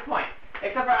really good point.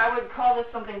 Except for I would call this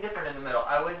something different in the middle.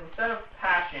 I would instead of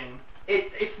passion.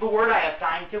 It's the word I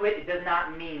assigned to it. It does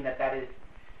not mean that is.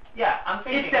 Yeah, I'm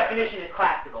thinking. Its definition is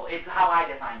classical. It's how I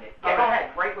defined it. Yeah, go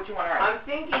ahead. Write what you want to write. I'm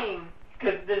thinking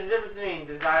because there's a difference between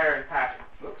desire and passion.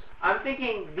 Oops. I'm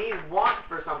thinking these want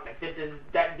for something.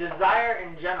 That desire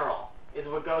in general is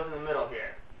what goes in the middle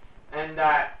here, and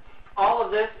that all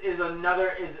of this is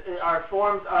are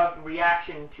forms of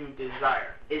reaction to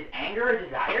desire. Is anger a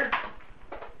desire?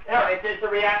 No, it's a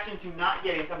reaction to not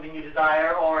getting something you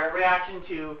desire, or a reaction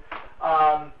to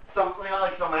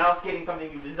like someone else getting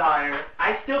something you desire.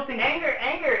 I still think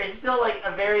Anger is still like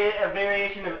a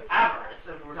variation of avarice.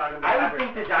 If we're talking about I would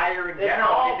avarice. think desire in It's general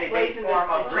all is a plays base into form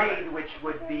of each greed, other. which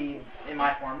would be, in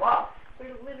my form, love.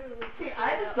 See,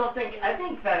 I just don't think. I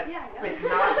think that Yeah, I know. it's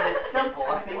not as simple.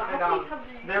 I think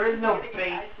that there is no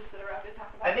base.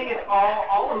 I think it's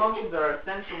all emotions are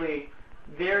essentially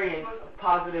variants,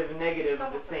 positive and negative,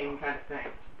 of the same kind of thing.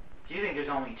 Do you think there's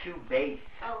only two base?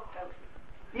 Oh, that was.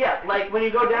 Yeah, like when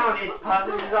you go down, it's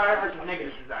positive desire versus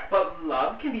negative desire. But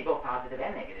love can be both positive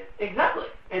and negative. Exactly.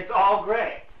 It's all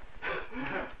gray.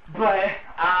 But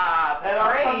it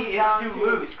all Gray comes is down too to-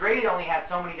 loose. Gray only has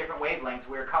so many different wavelengths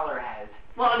where color has.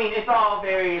 well, I mean, it's all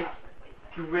very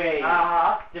gray.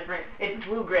 Different. It's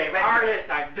blue gray. Red Artists,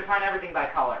 I define everything by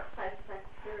color.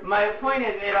 My point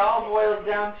is, it all boils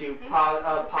down to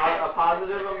a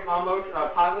positive emotion, a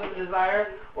positive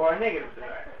desire, or a negative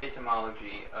desire.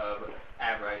 Etymology of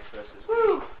avarice versus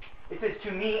Woo! It says,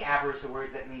 to me, avarice, a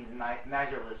word that means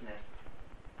measurelessness.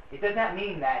 It does not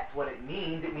mean that's what it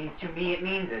means. It means, to me, it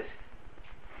means this.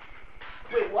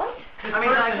 Wait, what? I mean,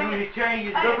 I think he's trying to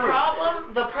use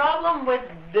The problem with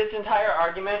this entire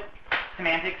argument,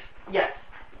 semantics. yes,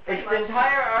 the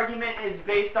entire argument is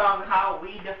based on how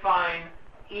we define,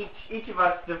 each of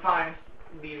us defines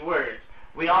these words.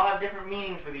 We all have different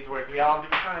meanings for these words. We all have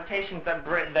different connotations that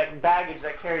baggage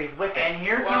that carries with it. And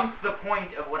here comes the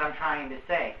point of what I'm trying to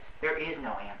say. There is no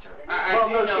answer. I Well,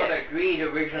 do no know shit. that greed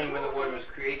originally, when the word was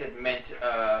created, meant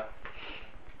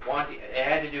wanting. It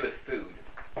had to do with food,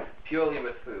 purely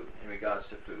with food, in regards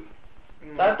to food.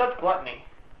 That's gluttony.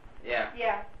 Yeah.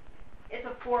 Yeah. It's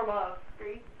a form of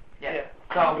greed. Yeah.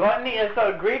 So gluttony,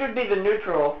 so greed would be the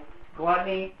neutral.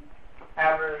 Gluttony,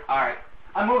 avarice. All right.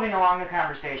 I'm moving along the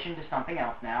conversation to something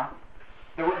else now.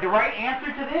 The right answer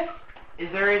to this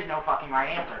is there is no fucking right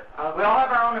answer. We all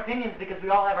have our own opinions because we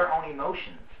all have our own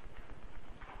emotions.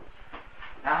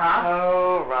 Uh-huh.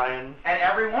 Oh, Ryan. And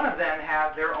every one of them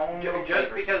have their own little Just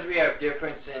flavors. because we have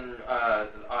difference in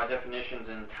our definitions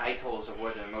and titles of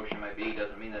what an emotion might be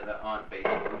doesn't mean that there aren't base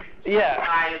emotions. Yeah.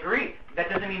 I agree. That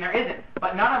doesn't mean there isn't.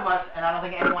 But none of us, and I don't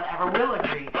think anyone ever will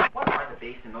agree, what are the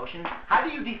base emotions? How do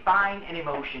you define an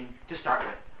emotion to start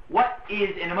with? What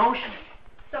is an emotion?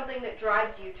 Something that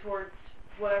drives you towards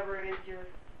whatever it is you're...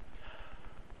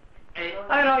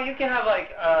 I don't know, you can have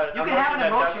like You can have an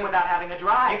emotion without having a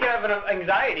drive. You can have an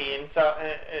anxiety, and so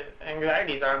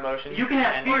anxieties are emotions. You can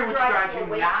have fear, which drives you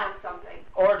away not. from something.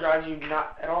 Or drives you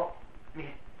not at all.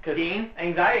 Because Dean?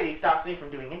 anxiety stops me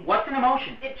from doing anything. What's an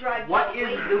emotion? It drives What you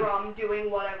is away the from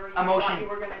doing whatever you emotion? thought you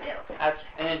were going to do. That's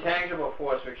An intangible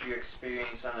force which you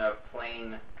experience on a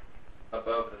plane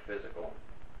above the physical.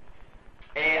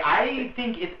 I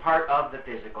think it's part of the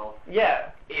physical.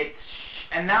 yeah.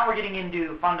 And now we're getting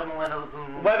into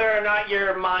fundamentalism. Whether or not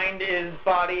your mind is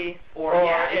body, or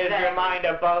yeah, is exactly. your mind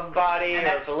above body And or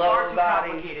that's below far too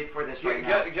body. complicated for this right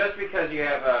now. Just because you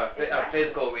have a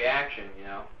physical reaction, you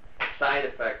know, side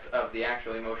effects of the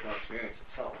actual emotional experience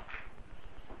itself.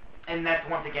 And that's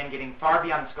once again getting far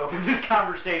beyond the scope of this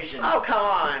conversation. Oh, come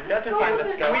on. That's a fine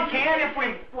We can if we...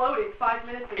 Exploded 5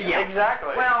 minutes ago. Yeah.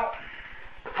 Exactly. Well,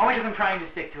 only because I'm trying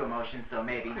to stick to emotions, so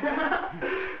maybe.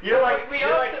 you're like, We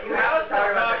you're also, like, we also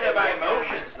talking about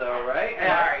emotions, though, right?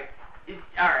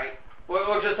 All right.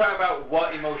 We're just talking about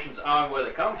what emotions are and where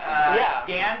they come from. Yeah.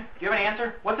 Dan, do you have an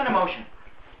answer? What's an emotion?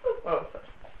 Oh, sorry.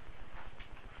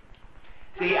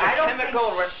 See, I don't chemical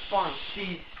think response.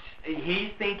 he's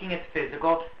thinking it's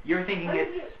physical. You're thinking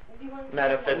it's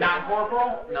Metaphysical.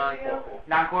 non-corporal? Non-corporal.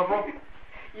 Non-corporal?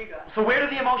 You got it. So where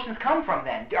do the emotions come from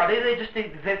then? Are they just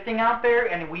existing out there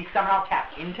and we somehow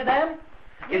tap into them?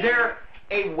 Is there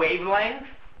a wavelength?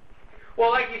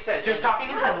 Well, like you said, Just talking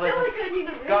in I feel symbolism. like I need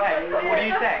to Go ahead. What are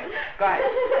you saying? Go ahead.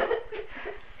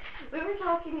 We were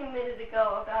talking a minute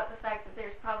ago about the fact that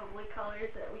there's probably colors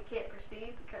that we can't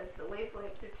perceive because the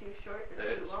wavelengths are too short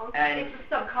or too long. And It's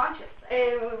a subconscious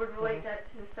thing. And we would relate that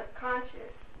to the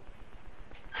subconscious.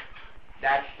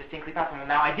 that's distinctly possible.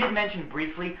 Now, I did mention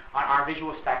briefly on our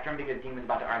visual spectrum because Dean was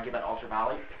about to argue about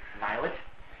ultraviolet.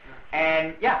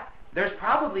 And yeah, there's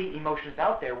probably emotions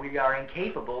out there we are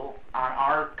incapable on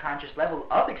our conscious level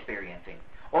of experiencing,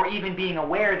 or even being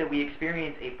aware that we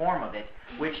experience a form of it,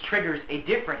 which triggers a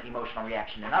different emotional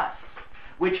reaction in us,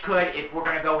 which could, if we're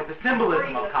going to go with the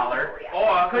symbolism of color,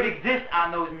 or could exist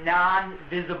on those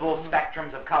non-visible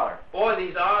spectrums of color. Or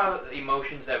these are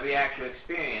emotions that we actually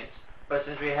experience, but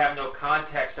since we have no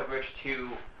context of which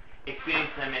to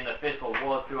experience them in the physical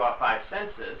world through our five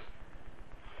senses,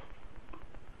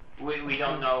 we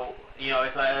don't know, you know,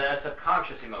 it's a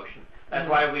subconscious emotion. That's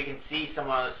why we can see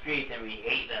someone on the street and we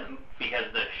hate them because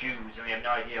of their shoes and we have no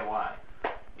idea why,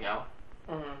 you know?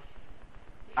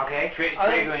 Okay?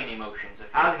 Triggering emotions.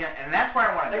 And that's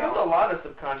where I want to There's a go. lot of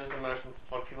subconscious emotions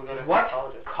when people go to What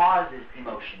psychologists. causes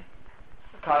emotion?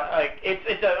 Like,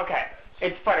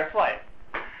 it's fight or flight.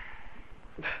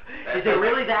 Is it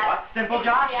really that simple,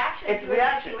 Josh? It's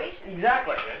reaction.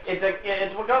 Exactly.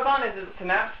 It's what goes on is it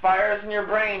synapse fires in your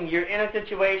brain. You're in a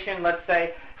situation. Let's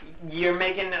say you're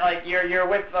making like you're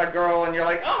with a girl and you're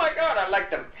like, oh my god, I like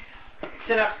them.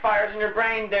 Synapse fires in your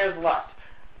brain. There's lust.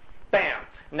 Bam.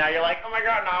 Now you're like, oh my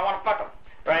god, now I want to fuck them.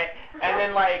 Right? And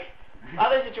then like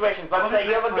other situations. Let's say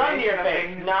you have a gun to your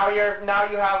face. Now you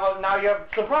have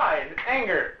surprise,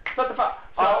 anger. What the fuck?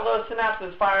 All those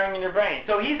synapses firing in your brain.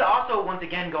 So he's also, once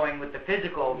again, going with the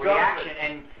physical reaction,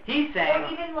 and he's saying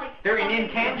Or even like they're an something-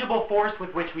 intangible force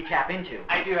with which we tap into.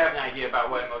 I do have an idea about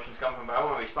where emotions come from, but I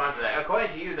want to respond to that.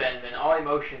 According to you, then all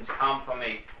emotions come from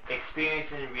a experience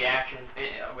and reaction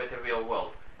with the real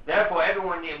world. Therefore,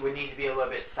 everyone would need to be a little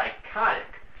bit psychotic,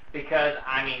 because,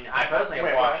 I mean, I personally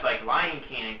have watched, like, Lion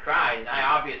King and cried, and I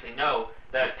obviously know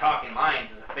that Talking Lions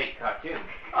is a fake cartoon.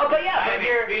 Oh, but yeah, I but have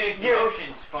you're experienced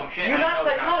emotions from shit. you're I not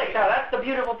know it's psychotic. Now that's the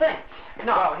beautiful thing.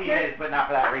 No, Well, he is, but not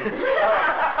for that reason.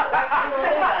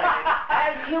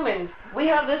 As humans, we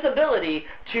have this ability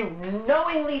to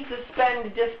knowingly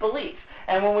suspend disbelief,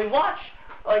 and when we watch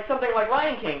like something like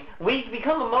Lion King, we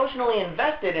become emotionally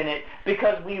invested in it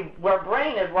because our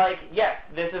brain is like, yes,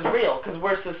 this is real, because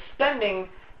we're suspending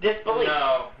disbelief.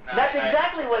 No, That's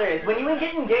exactly what it is. When you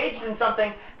get engaged in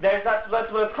something, that's what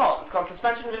it's called. It's called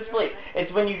suspension of disbelief.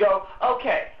 It's when you go,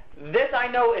 okay, this I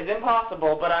know is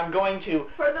impossible, but I'm going to,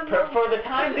 for the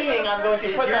time being, I'm going to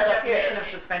Is put your that up definition here.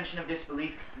 of suspension of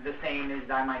disbelief the same as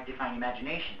I might define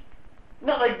imagination?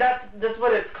 No, like that's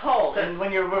what it's called. And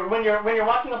when you're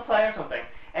watching a play or something,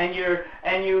 and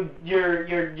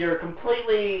you're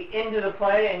completely into the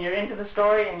play, and you're into the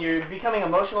story, and you're becoming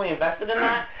emotionally invested in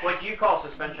that. What do you call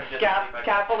suspension of disbelief?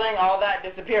 Scaffolding, all that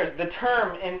disappears. The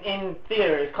term in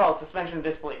theater is called suspension of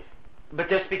disbelief. But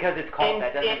just because it's called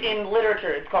that doesn't mean... In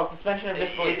literature, it's called suspension of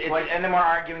disbelief. And then we're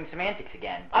arguing semantics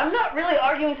again. I'm not really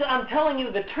arguing, I'm telling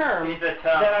you the term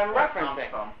that I'm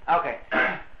referencing. Okay.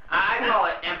 I call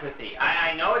it empathy.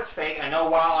 I know it's fake. I know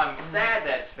while I'm sad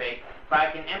that it's fake, but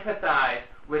I can empathize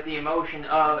with the emotion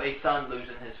of a son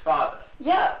losing his father.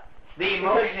 Yeah. The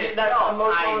emotion itself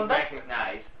I investment.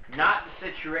 recognize, not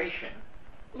the situation.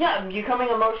 Yeah, becoming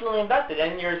emotionally invested,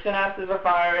 and your synapses are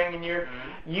firing, and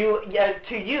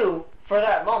to you, for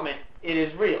that moment, it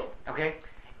is real. Okay.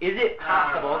 Is it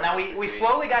possible, now we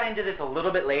slowly got into this a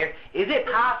little bit later, is it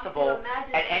possible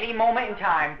at any moment in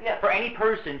time for any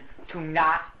person to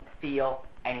not feel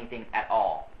anything at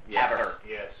all? Yes. Ever?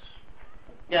 Yes.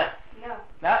 Yeah. No.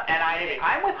 No, and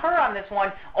I'm with her on this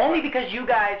one, only because you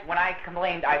guys, when I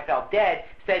complained I felt dead,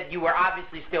 said you were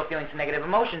obviously still feeling some negative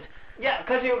emotions. Yeah,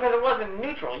 because it wasn't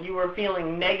neutral. You were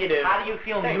feeling negative. How do you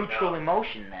feel neutral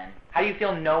emotion then? How do you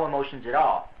feel no emotions at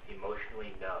all?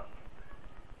 Emotionally numb.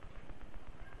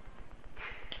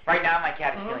 Right now, my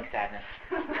cat is feeling sadness.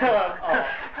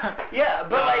 Yeah,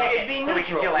 but it'd be so we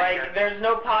can neutral. feel anger. There's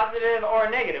no positive or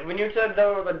negative. When you said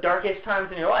there were the darkest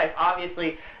times in your life,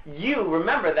 obviously you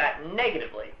remember that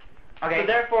negatively. Okay. So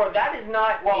therefore, that is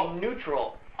not a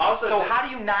neutral. Also, so how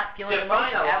do you not feel an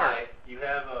emotion ever? You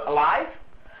have alive?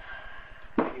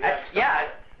 Yeah.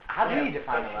 How do you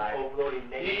define alive?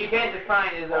 You can't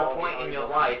define is there a point in your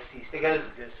life because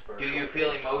do you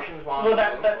feel emotions while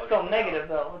that's still negative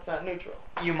though. It's not neutral.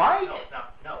 You might.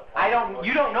 No.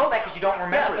 You don't know that because you don't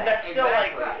remember but that. that's still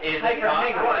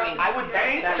I would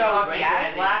think so.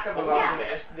 Yes. Lack of emotion.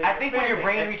 I think when your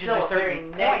brain reaches a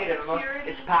certain negative point, emotion,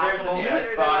 it's possible.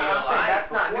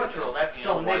 That's not neutral. That's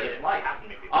still negative.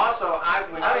 Also,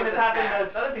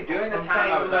 during the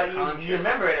time of you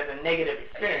remember it as a negative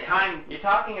experience. You're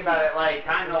talking about it like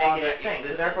time a negative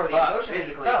thing. Therefore, the emotion that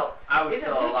you felt isn't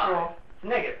neutral. It's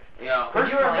negative. You know, But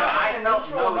you were I felt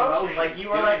no emotion. Like you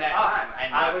were like,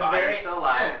 I was very still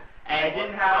alive. And I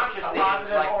didn't have a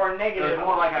positive or negative. It was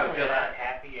more like I was just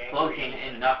floating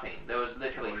in nothing. There was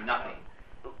literally nothing.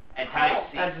 And time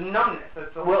seemed... That's numbness.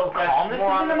 Calmness is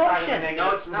an emotion.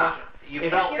 No, it's not. You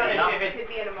felt nothing.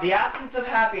 The absence of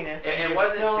happiness. It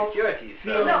wasn't security.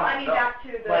 No, I mean back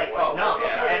to the...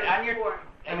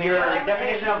 And your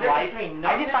definition of life,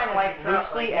 I define life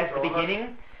loosely as the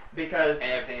beginning, because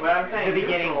what I'm saying, the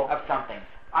beginning of something.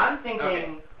 I'm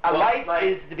thinking a life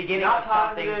is the beginning of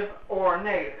something, positive or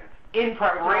negative, in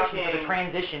preparation for the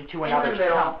transition to another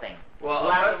something. Well,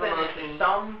 lack of emotion,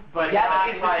 but not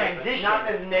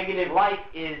as negative. Life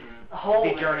is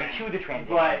the journey to the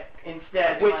transition. But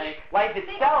instead, which life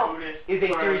itself is a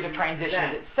series of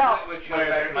transitions itself, which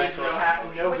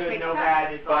no good, no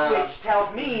bad, which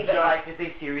tells me that life is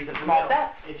a series of small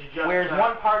deaths. Whereas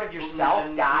one part of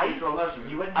yourself dies,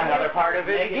 another part of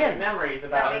it begins. Memories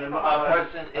about a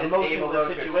person is able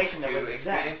to situation that was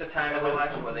experience a time in their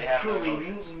life where they have no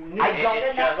emotions. I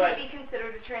don't that would be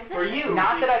considered a transition. For you,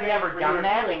 not that I've ever done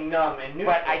that,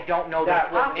 but I don't know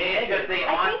that. It's just they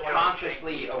aren't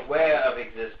consciously aware of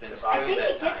existence during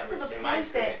that time. To the point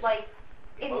that, like,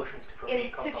 in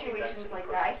situations like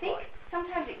that, I think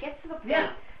sometimes it gets to the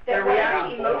point that whatever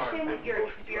emotion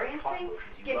you're experiencing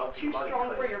gets too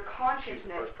strong for your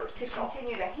consciousness to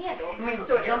continue to handle.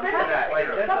 So it jumps into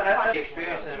that. You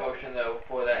experience an emotion, though,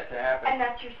 for that to happen. And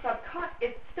that's your subconscious.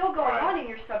 It's still going on in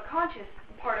your subconscious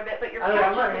part of it, but your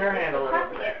consciousness is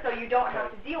suppressing it, so you don't have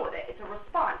to deal with it. It's a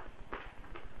response.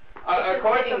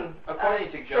 According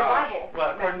to Josh,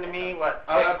 according to me,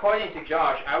 according to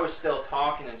Josh, I was still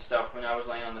talking and stuff when I was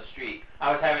laying on the street.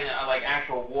 I was having like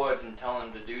actual words and telling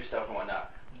him to do stuff and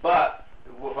whatnot. But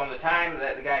from the time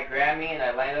that the guy grabbed me and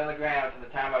I landed on the ground to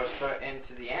the time I was put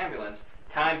into the ambulance,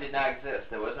 time did not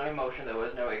exist. There was no emotion. There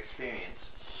was no experience.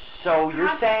 So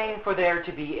you're saying for there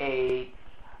to be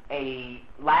a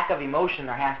lack of emotion,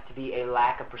 there has to be a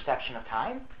lack of perception of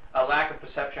time? A lack of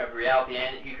perception of reality,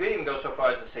 and you could even go so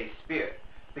far as to say spirit,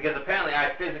 because apparently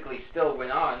I physically still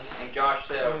went on, and Josh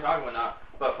said I was talking whatnot,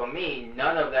 but for me,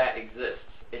 none of that exists.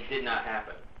 It did not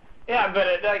happen. Yeah,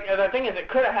 but the thing is, it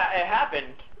could have it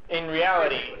happened in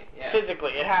reality.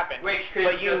 Physically, it happened. Which could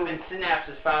have just been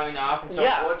synapses firing off, and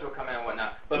some words were coming out and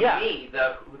whatnot. But me,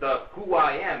 the who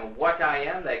I am, what I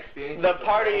am, the experience. The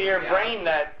part of your brain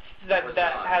that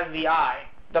has the I.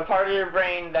 The part of your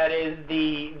brain that is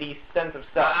the sense of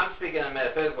self. Well, I'm speaking in a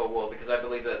metaphysical world because I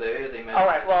believe that there is a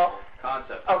metaphysical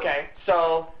concept. Okay,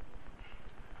 so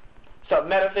So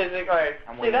metaphysics, all right.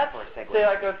 I'm See, waiting that's for a segue. see,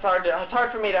 like it's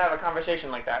hard for me to have a conversation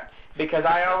like that because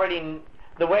I already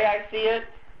the way I see it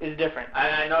is different.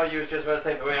 I know you was just about to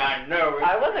say the way I know it.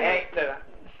 I wasn't. Hey,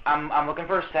 I'm looking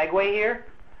for a segue here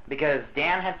because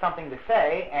Dan had something to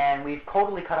say and we've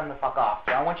totally cut him the fuck off.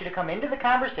 So I want you to come into the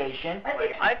conversation.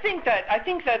 I think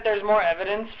that there's more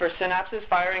evidence for synapses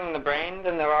firing in the brain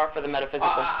than there are for the metaphysical.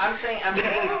 I'm saying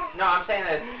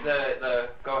that the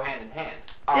go hand in hand.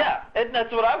 Yeah,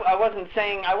 that's what I wasn't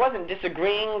saying. I wasn't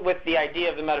disagreeing with the idea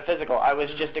of the metaphysical. I was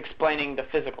just explaining the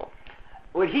physical.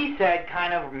 What he said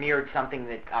kind of mirrored something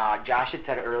that Josh had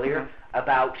said earlier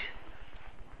about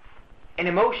an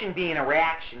emotion being a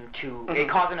reaction to a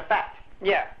cause and effect.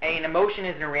 Yeah. An emotion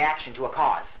is a reaction to a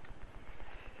cause.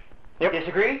 Yep.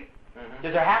 Disagree?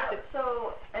 Does there have to...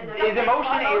 Is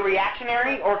emotion a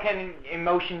reactionary or can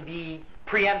emotion be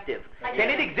preemptive? Can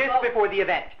it exist before the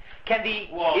event? Can the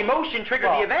emotion trigger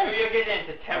the event? So you're getting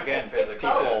into temporal physics.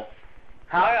 People,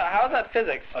 How is that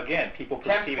physics? again, people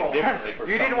perceive it differently. For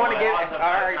You didn't want to get...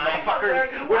 Alright,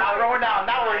 motherfuckers, we're throwing down,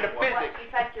 now we're into physics.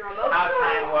 Affect your emotions. How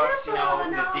time works, you know,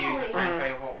 That's the all theory of anomaly. time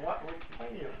frame. What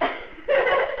are you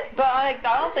But I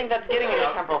don't think that's getting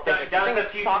into temporal physics. I think Does the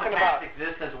it's future talking and the past about...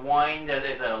 exist as one? Does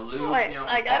it a loop? Wait, You know?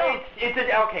 I don't... It's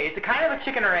a kind of a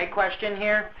chicken or egg question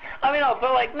here. I mean, no,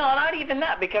 but like, no, not even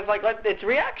that, because like, it's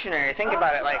reactionary. Think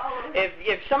about it. Like,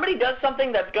 if somebody does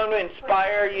something that's going to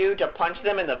inspire you to punch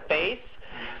them in the face,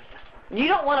 you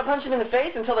don't want to punch them in the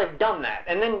face until they've done that,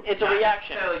 and then it's a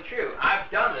reaction. Not necessarily true. I've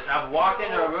done this. I've walked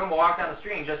into a room, walked down the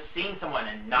street, and just seen someone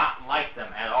and not liked them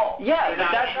at all. Yeah, but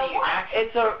Without that's any action.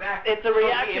 it's a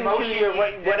reaction to your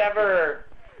whatever.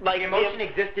 Like the emotion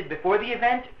existed before the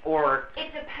event, or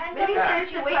It depends Maybe on there's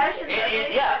the situations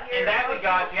situation. Yeah, in that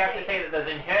regard, you have to say that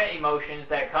there's inherent emotions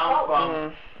that come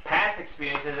from past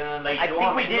experiences, and then they I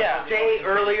think we did say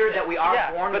earlier that we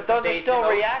are born but with those the are base still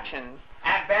emotion. reactions.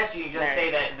 At best, you just say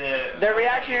that They're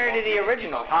reactionary to the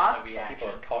original, huh? People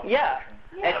are taught Yeah.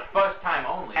 The first time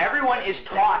only. Everyone is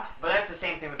taught But that's the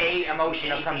same thing with a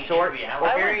emotion of some anything sort, in or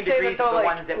I varying would say degrees that though, of the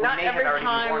like, ones that we not may have every already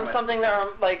been born time with. something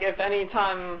that, like, if any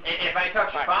time... If I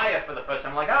touch fire for the first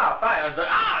time, I'm like, ah, fire. I was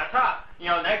like, ah, it's hot. You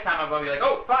know, next time I'm going to be like,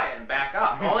 oh, fire, and back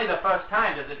up. Only the first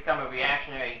time does it become a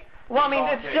reactionary. Well, I mean,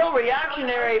 it's still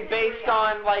reactionary based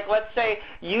on, like, let's say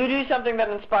you do something that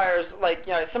inspires, like,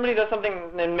 you know, somebody does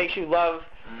something that makes you love,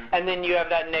 and then you have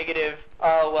that negative,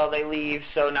 oh, well, they leave,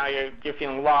 so now you're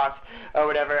feeling lost, or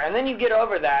whatever, and then you get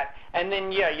over that, and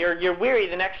then, yeah, you're weary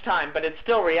the next time, but it's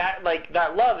still like,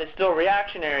 that love is still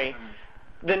reactionary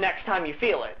the next time you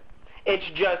feel it. It's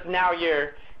just now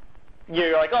you're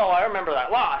like, oh, I remember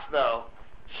that loss, though,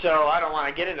 so I don't want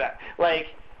to get into that. Like,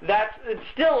 it's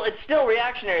still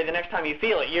reactionary the next time you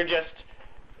feel it. You're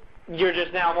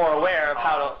just now more aware of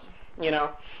how to, you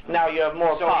know, now you have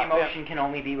more So pause. emotion can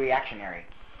only be reactionary.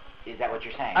 Is that what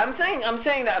you're saying? I'm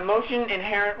saying that emotion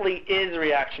inherently is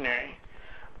reactionary.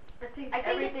 I think I think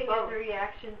everything it's is both. a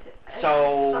reaction to...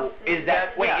 So is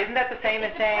that Yeah. Isn't that the same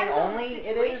as saying only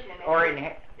it is, or It's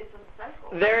a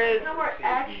cycle. There is... There's no more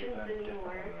actions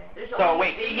anymore. There's So only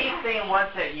wait, He's saying once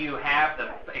that you have the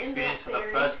experience for the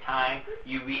first time,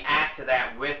 you react to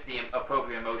that with the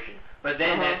appropriate emotion. But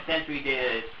then that sensory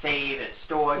data is saved, it's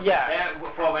stored. Yeah.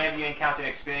 That, for whenever you encounter an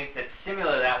experience that's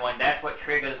similar to that one, that's what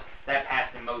triggers that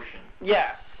past emotion.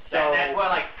 Yeah. So That's what,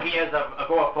 like, fears of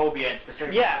agoraphobia and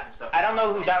specific Yeah. and stuff. I don't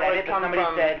know who That said would it, but come somebody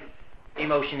from- said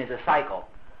emotion is a cycle.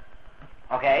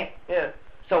 Okay? yeah.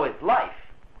 So is life.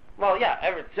 Well, yeah.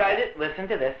 So listen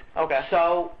to this. Okay.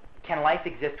 So can life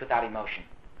exist without emotion?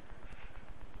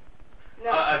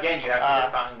 No. Again, you have to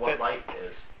define what life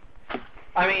is.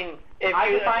 I mean, if I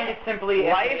you define it simply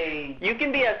as life, a... you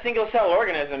can be a single-cell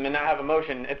organism and not have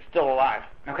emotion. It's still alive.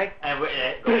 Okay? And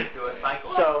it goes through a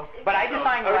cycle. So, But I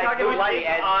define are we life talking loosely life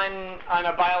as... on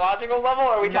a biological level,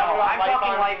 or are we talking about I'm life talking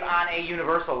on life on a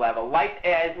universal level. Life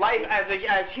as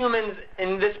humans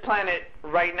in this planet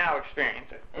right now experience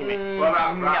it? I mean, What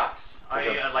about no. rocks? Are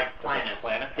you like planets?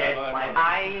 Dead planets.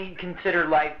 I consider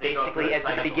life They go basically through a as the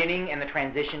cycle. beginning and the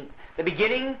transition. The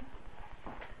beginning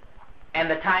and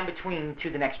the time between to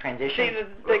the next transition.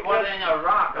 See, Well, then a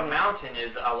rock, a mountain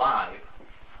is alive.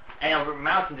 And a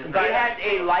mountain does not It has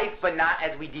a life, but not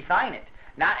as we define it.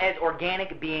 Not as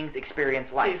organic beings experience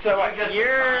life. So You just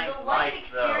you're... define The life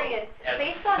though, experience, as-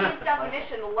 based on his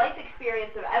definition, the life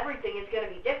experience of everything is going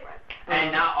to be different.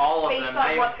 And not all of Based them. on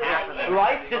maybe what the half of life them. is.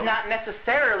 Life does not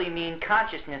necessarily mean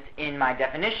consciousness in my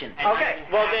definition. And Okay,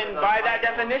 even well half then, of those by that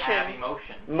cycles definition- have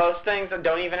emotion. Most things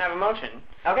don't even have emotion.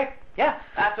 Okay, yeah,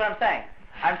 that's what I'm saying.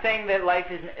 I'm saying that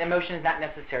emotion is not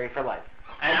necessary for life.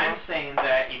 And I'm saying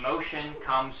that emotion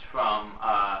comes from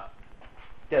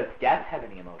Does death have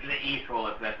any emotion? The ethereal,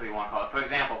 if that's what you want to call it. For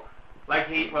example, like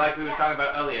we were talking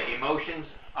about earlier, emotions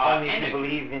are Only if you energy.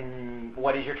 believe in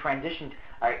what is your transition.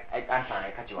 Alright, I'm sorry,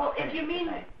 I cut you off. Well, if you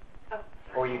mean...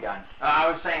 Or are you done? I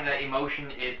was saying that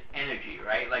emotion is energy,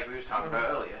 right? Like we were talking about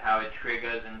earlier, how it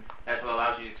triggers and that's what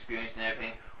allows you to experience and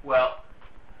everything. Well,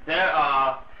 there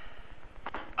are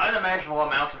unimaginable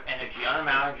amounts of energy,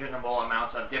 unimaginable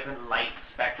amounts of different light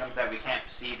spectrums that we can't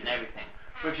perceive and everything,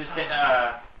 which is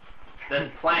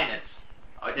there's planets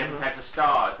or different types of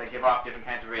stars that give off different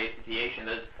kinds of radiation.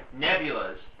 There's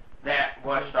nebulas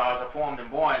where stars are formed and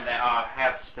born that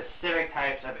have specific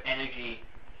types of energy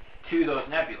to those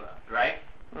nebula, right?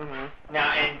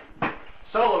 Now, in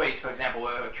solar rays, for example,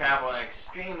 will travel an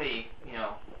extremely,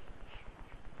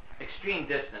 extreme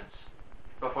distance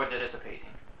before they're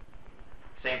dissipating.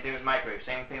 Same thing with microwaves.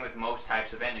 Same thing with most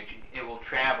types of energy. It will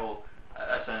travel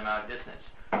a certain amount of distance.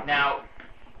 Now,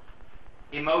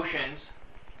 emotions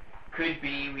could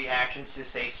be reactions to,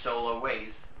 say, solar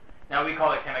waves. Now, we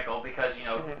call it chemical because,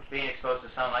 being exposed to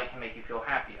sunlight can make you feel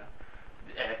happier.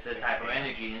 It's a type of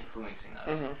energy influencing us.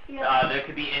 There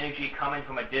could be energy coming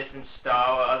from a distant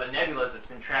star or other nebulas that's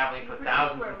been traveling for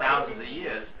thousands and thousands of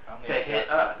years to hit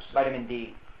us. Vitamin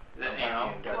D.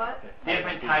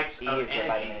 Different types of energy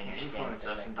can influence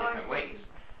us in different ways.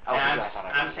 And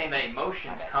I'm saying that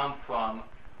emotions come from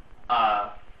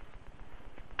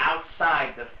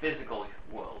outside the physical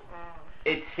world.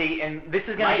 And this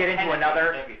is going to get into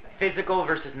another physical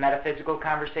versus metaphysical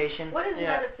conversation. What is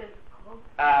metaphysical?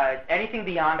 Anything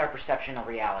beyond our perception of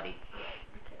reality.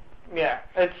 Yeah,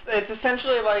 it's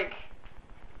essentially like,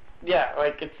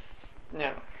 it's,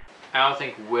 I don't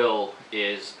think will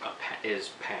is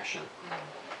passion.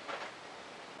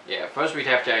 Yeah, first we'd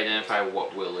have to identify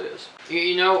what will is.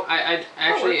 I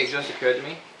actually it just occurred to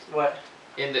me. What?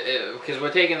 Because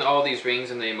we're taking all these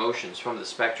rings and the emotions from the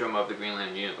spectrum of the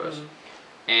Greenland universe,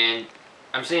 and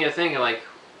I'm sitting here thinking like,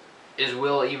 is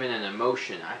will even an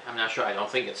emotion? I'm not sure. I don't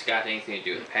think it's got anything to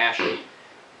do with passion.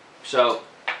 So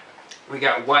we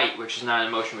got white, which is not an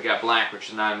emotion. We got black, which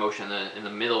is not an emotion. In the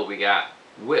middle, we got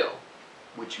will,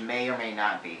 which may or may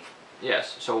not be.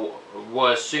 Yes. So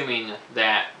we're assuming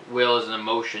that will is an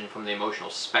emotion from the emotional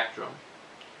spectrum.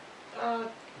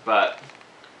 But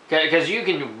because you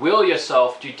can will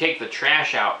yourself to take the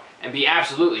trash out and be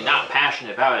absolutely not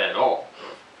passionate about it at all.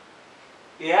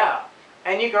 Yeah,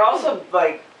 and you can also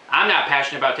like. I'm not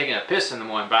passionate about taking a piss in the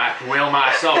morning, but I can will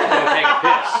myself to go take a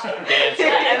piss. Damn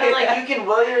straight. And then, like, you can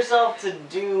will yourself to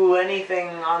do anything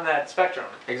on that spectrum.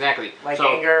 Exactly. Like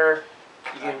anger,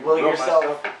 you can will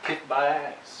yourself. Kick my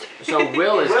ass. So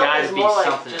will has got to be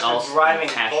something just else a driving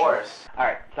than passion. force.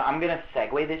 Alright, so I'm going to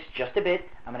segue this just a bit.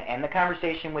 I'm going to end the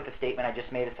conversation with a statement I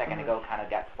just made a second ago, kind of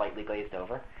got slightly glazed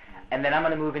over. And then I'm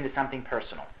going to move into something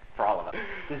personal for all of us.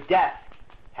 Does death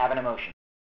have an emotion?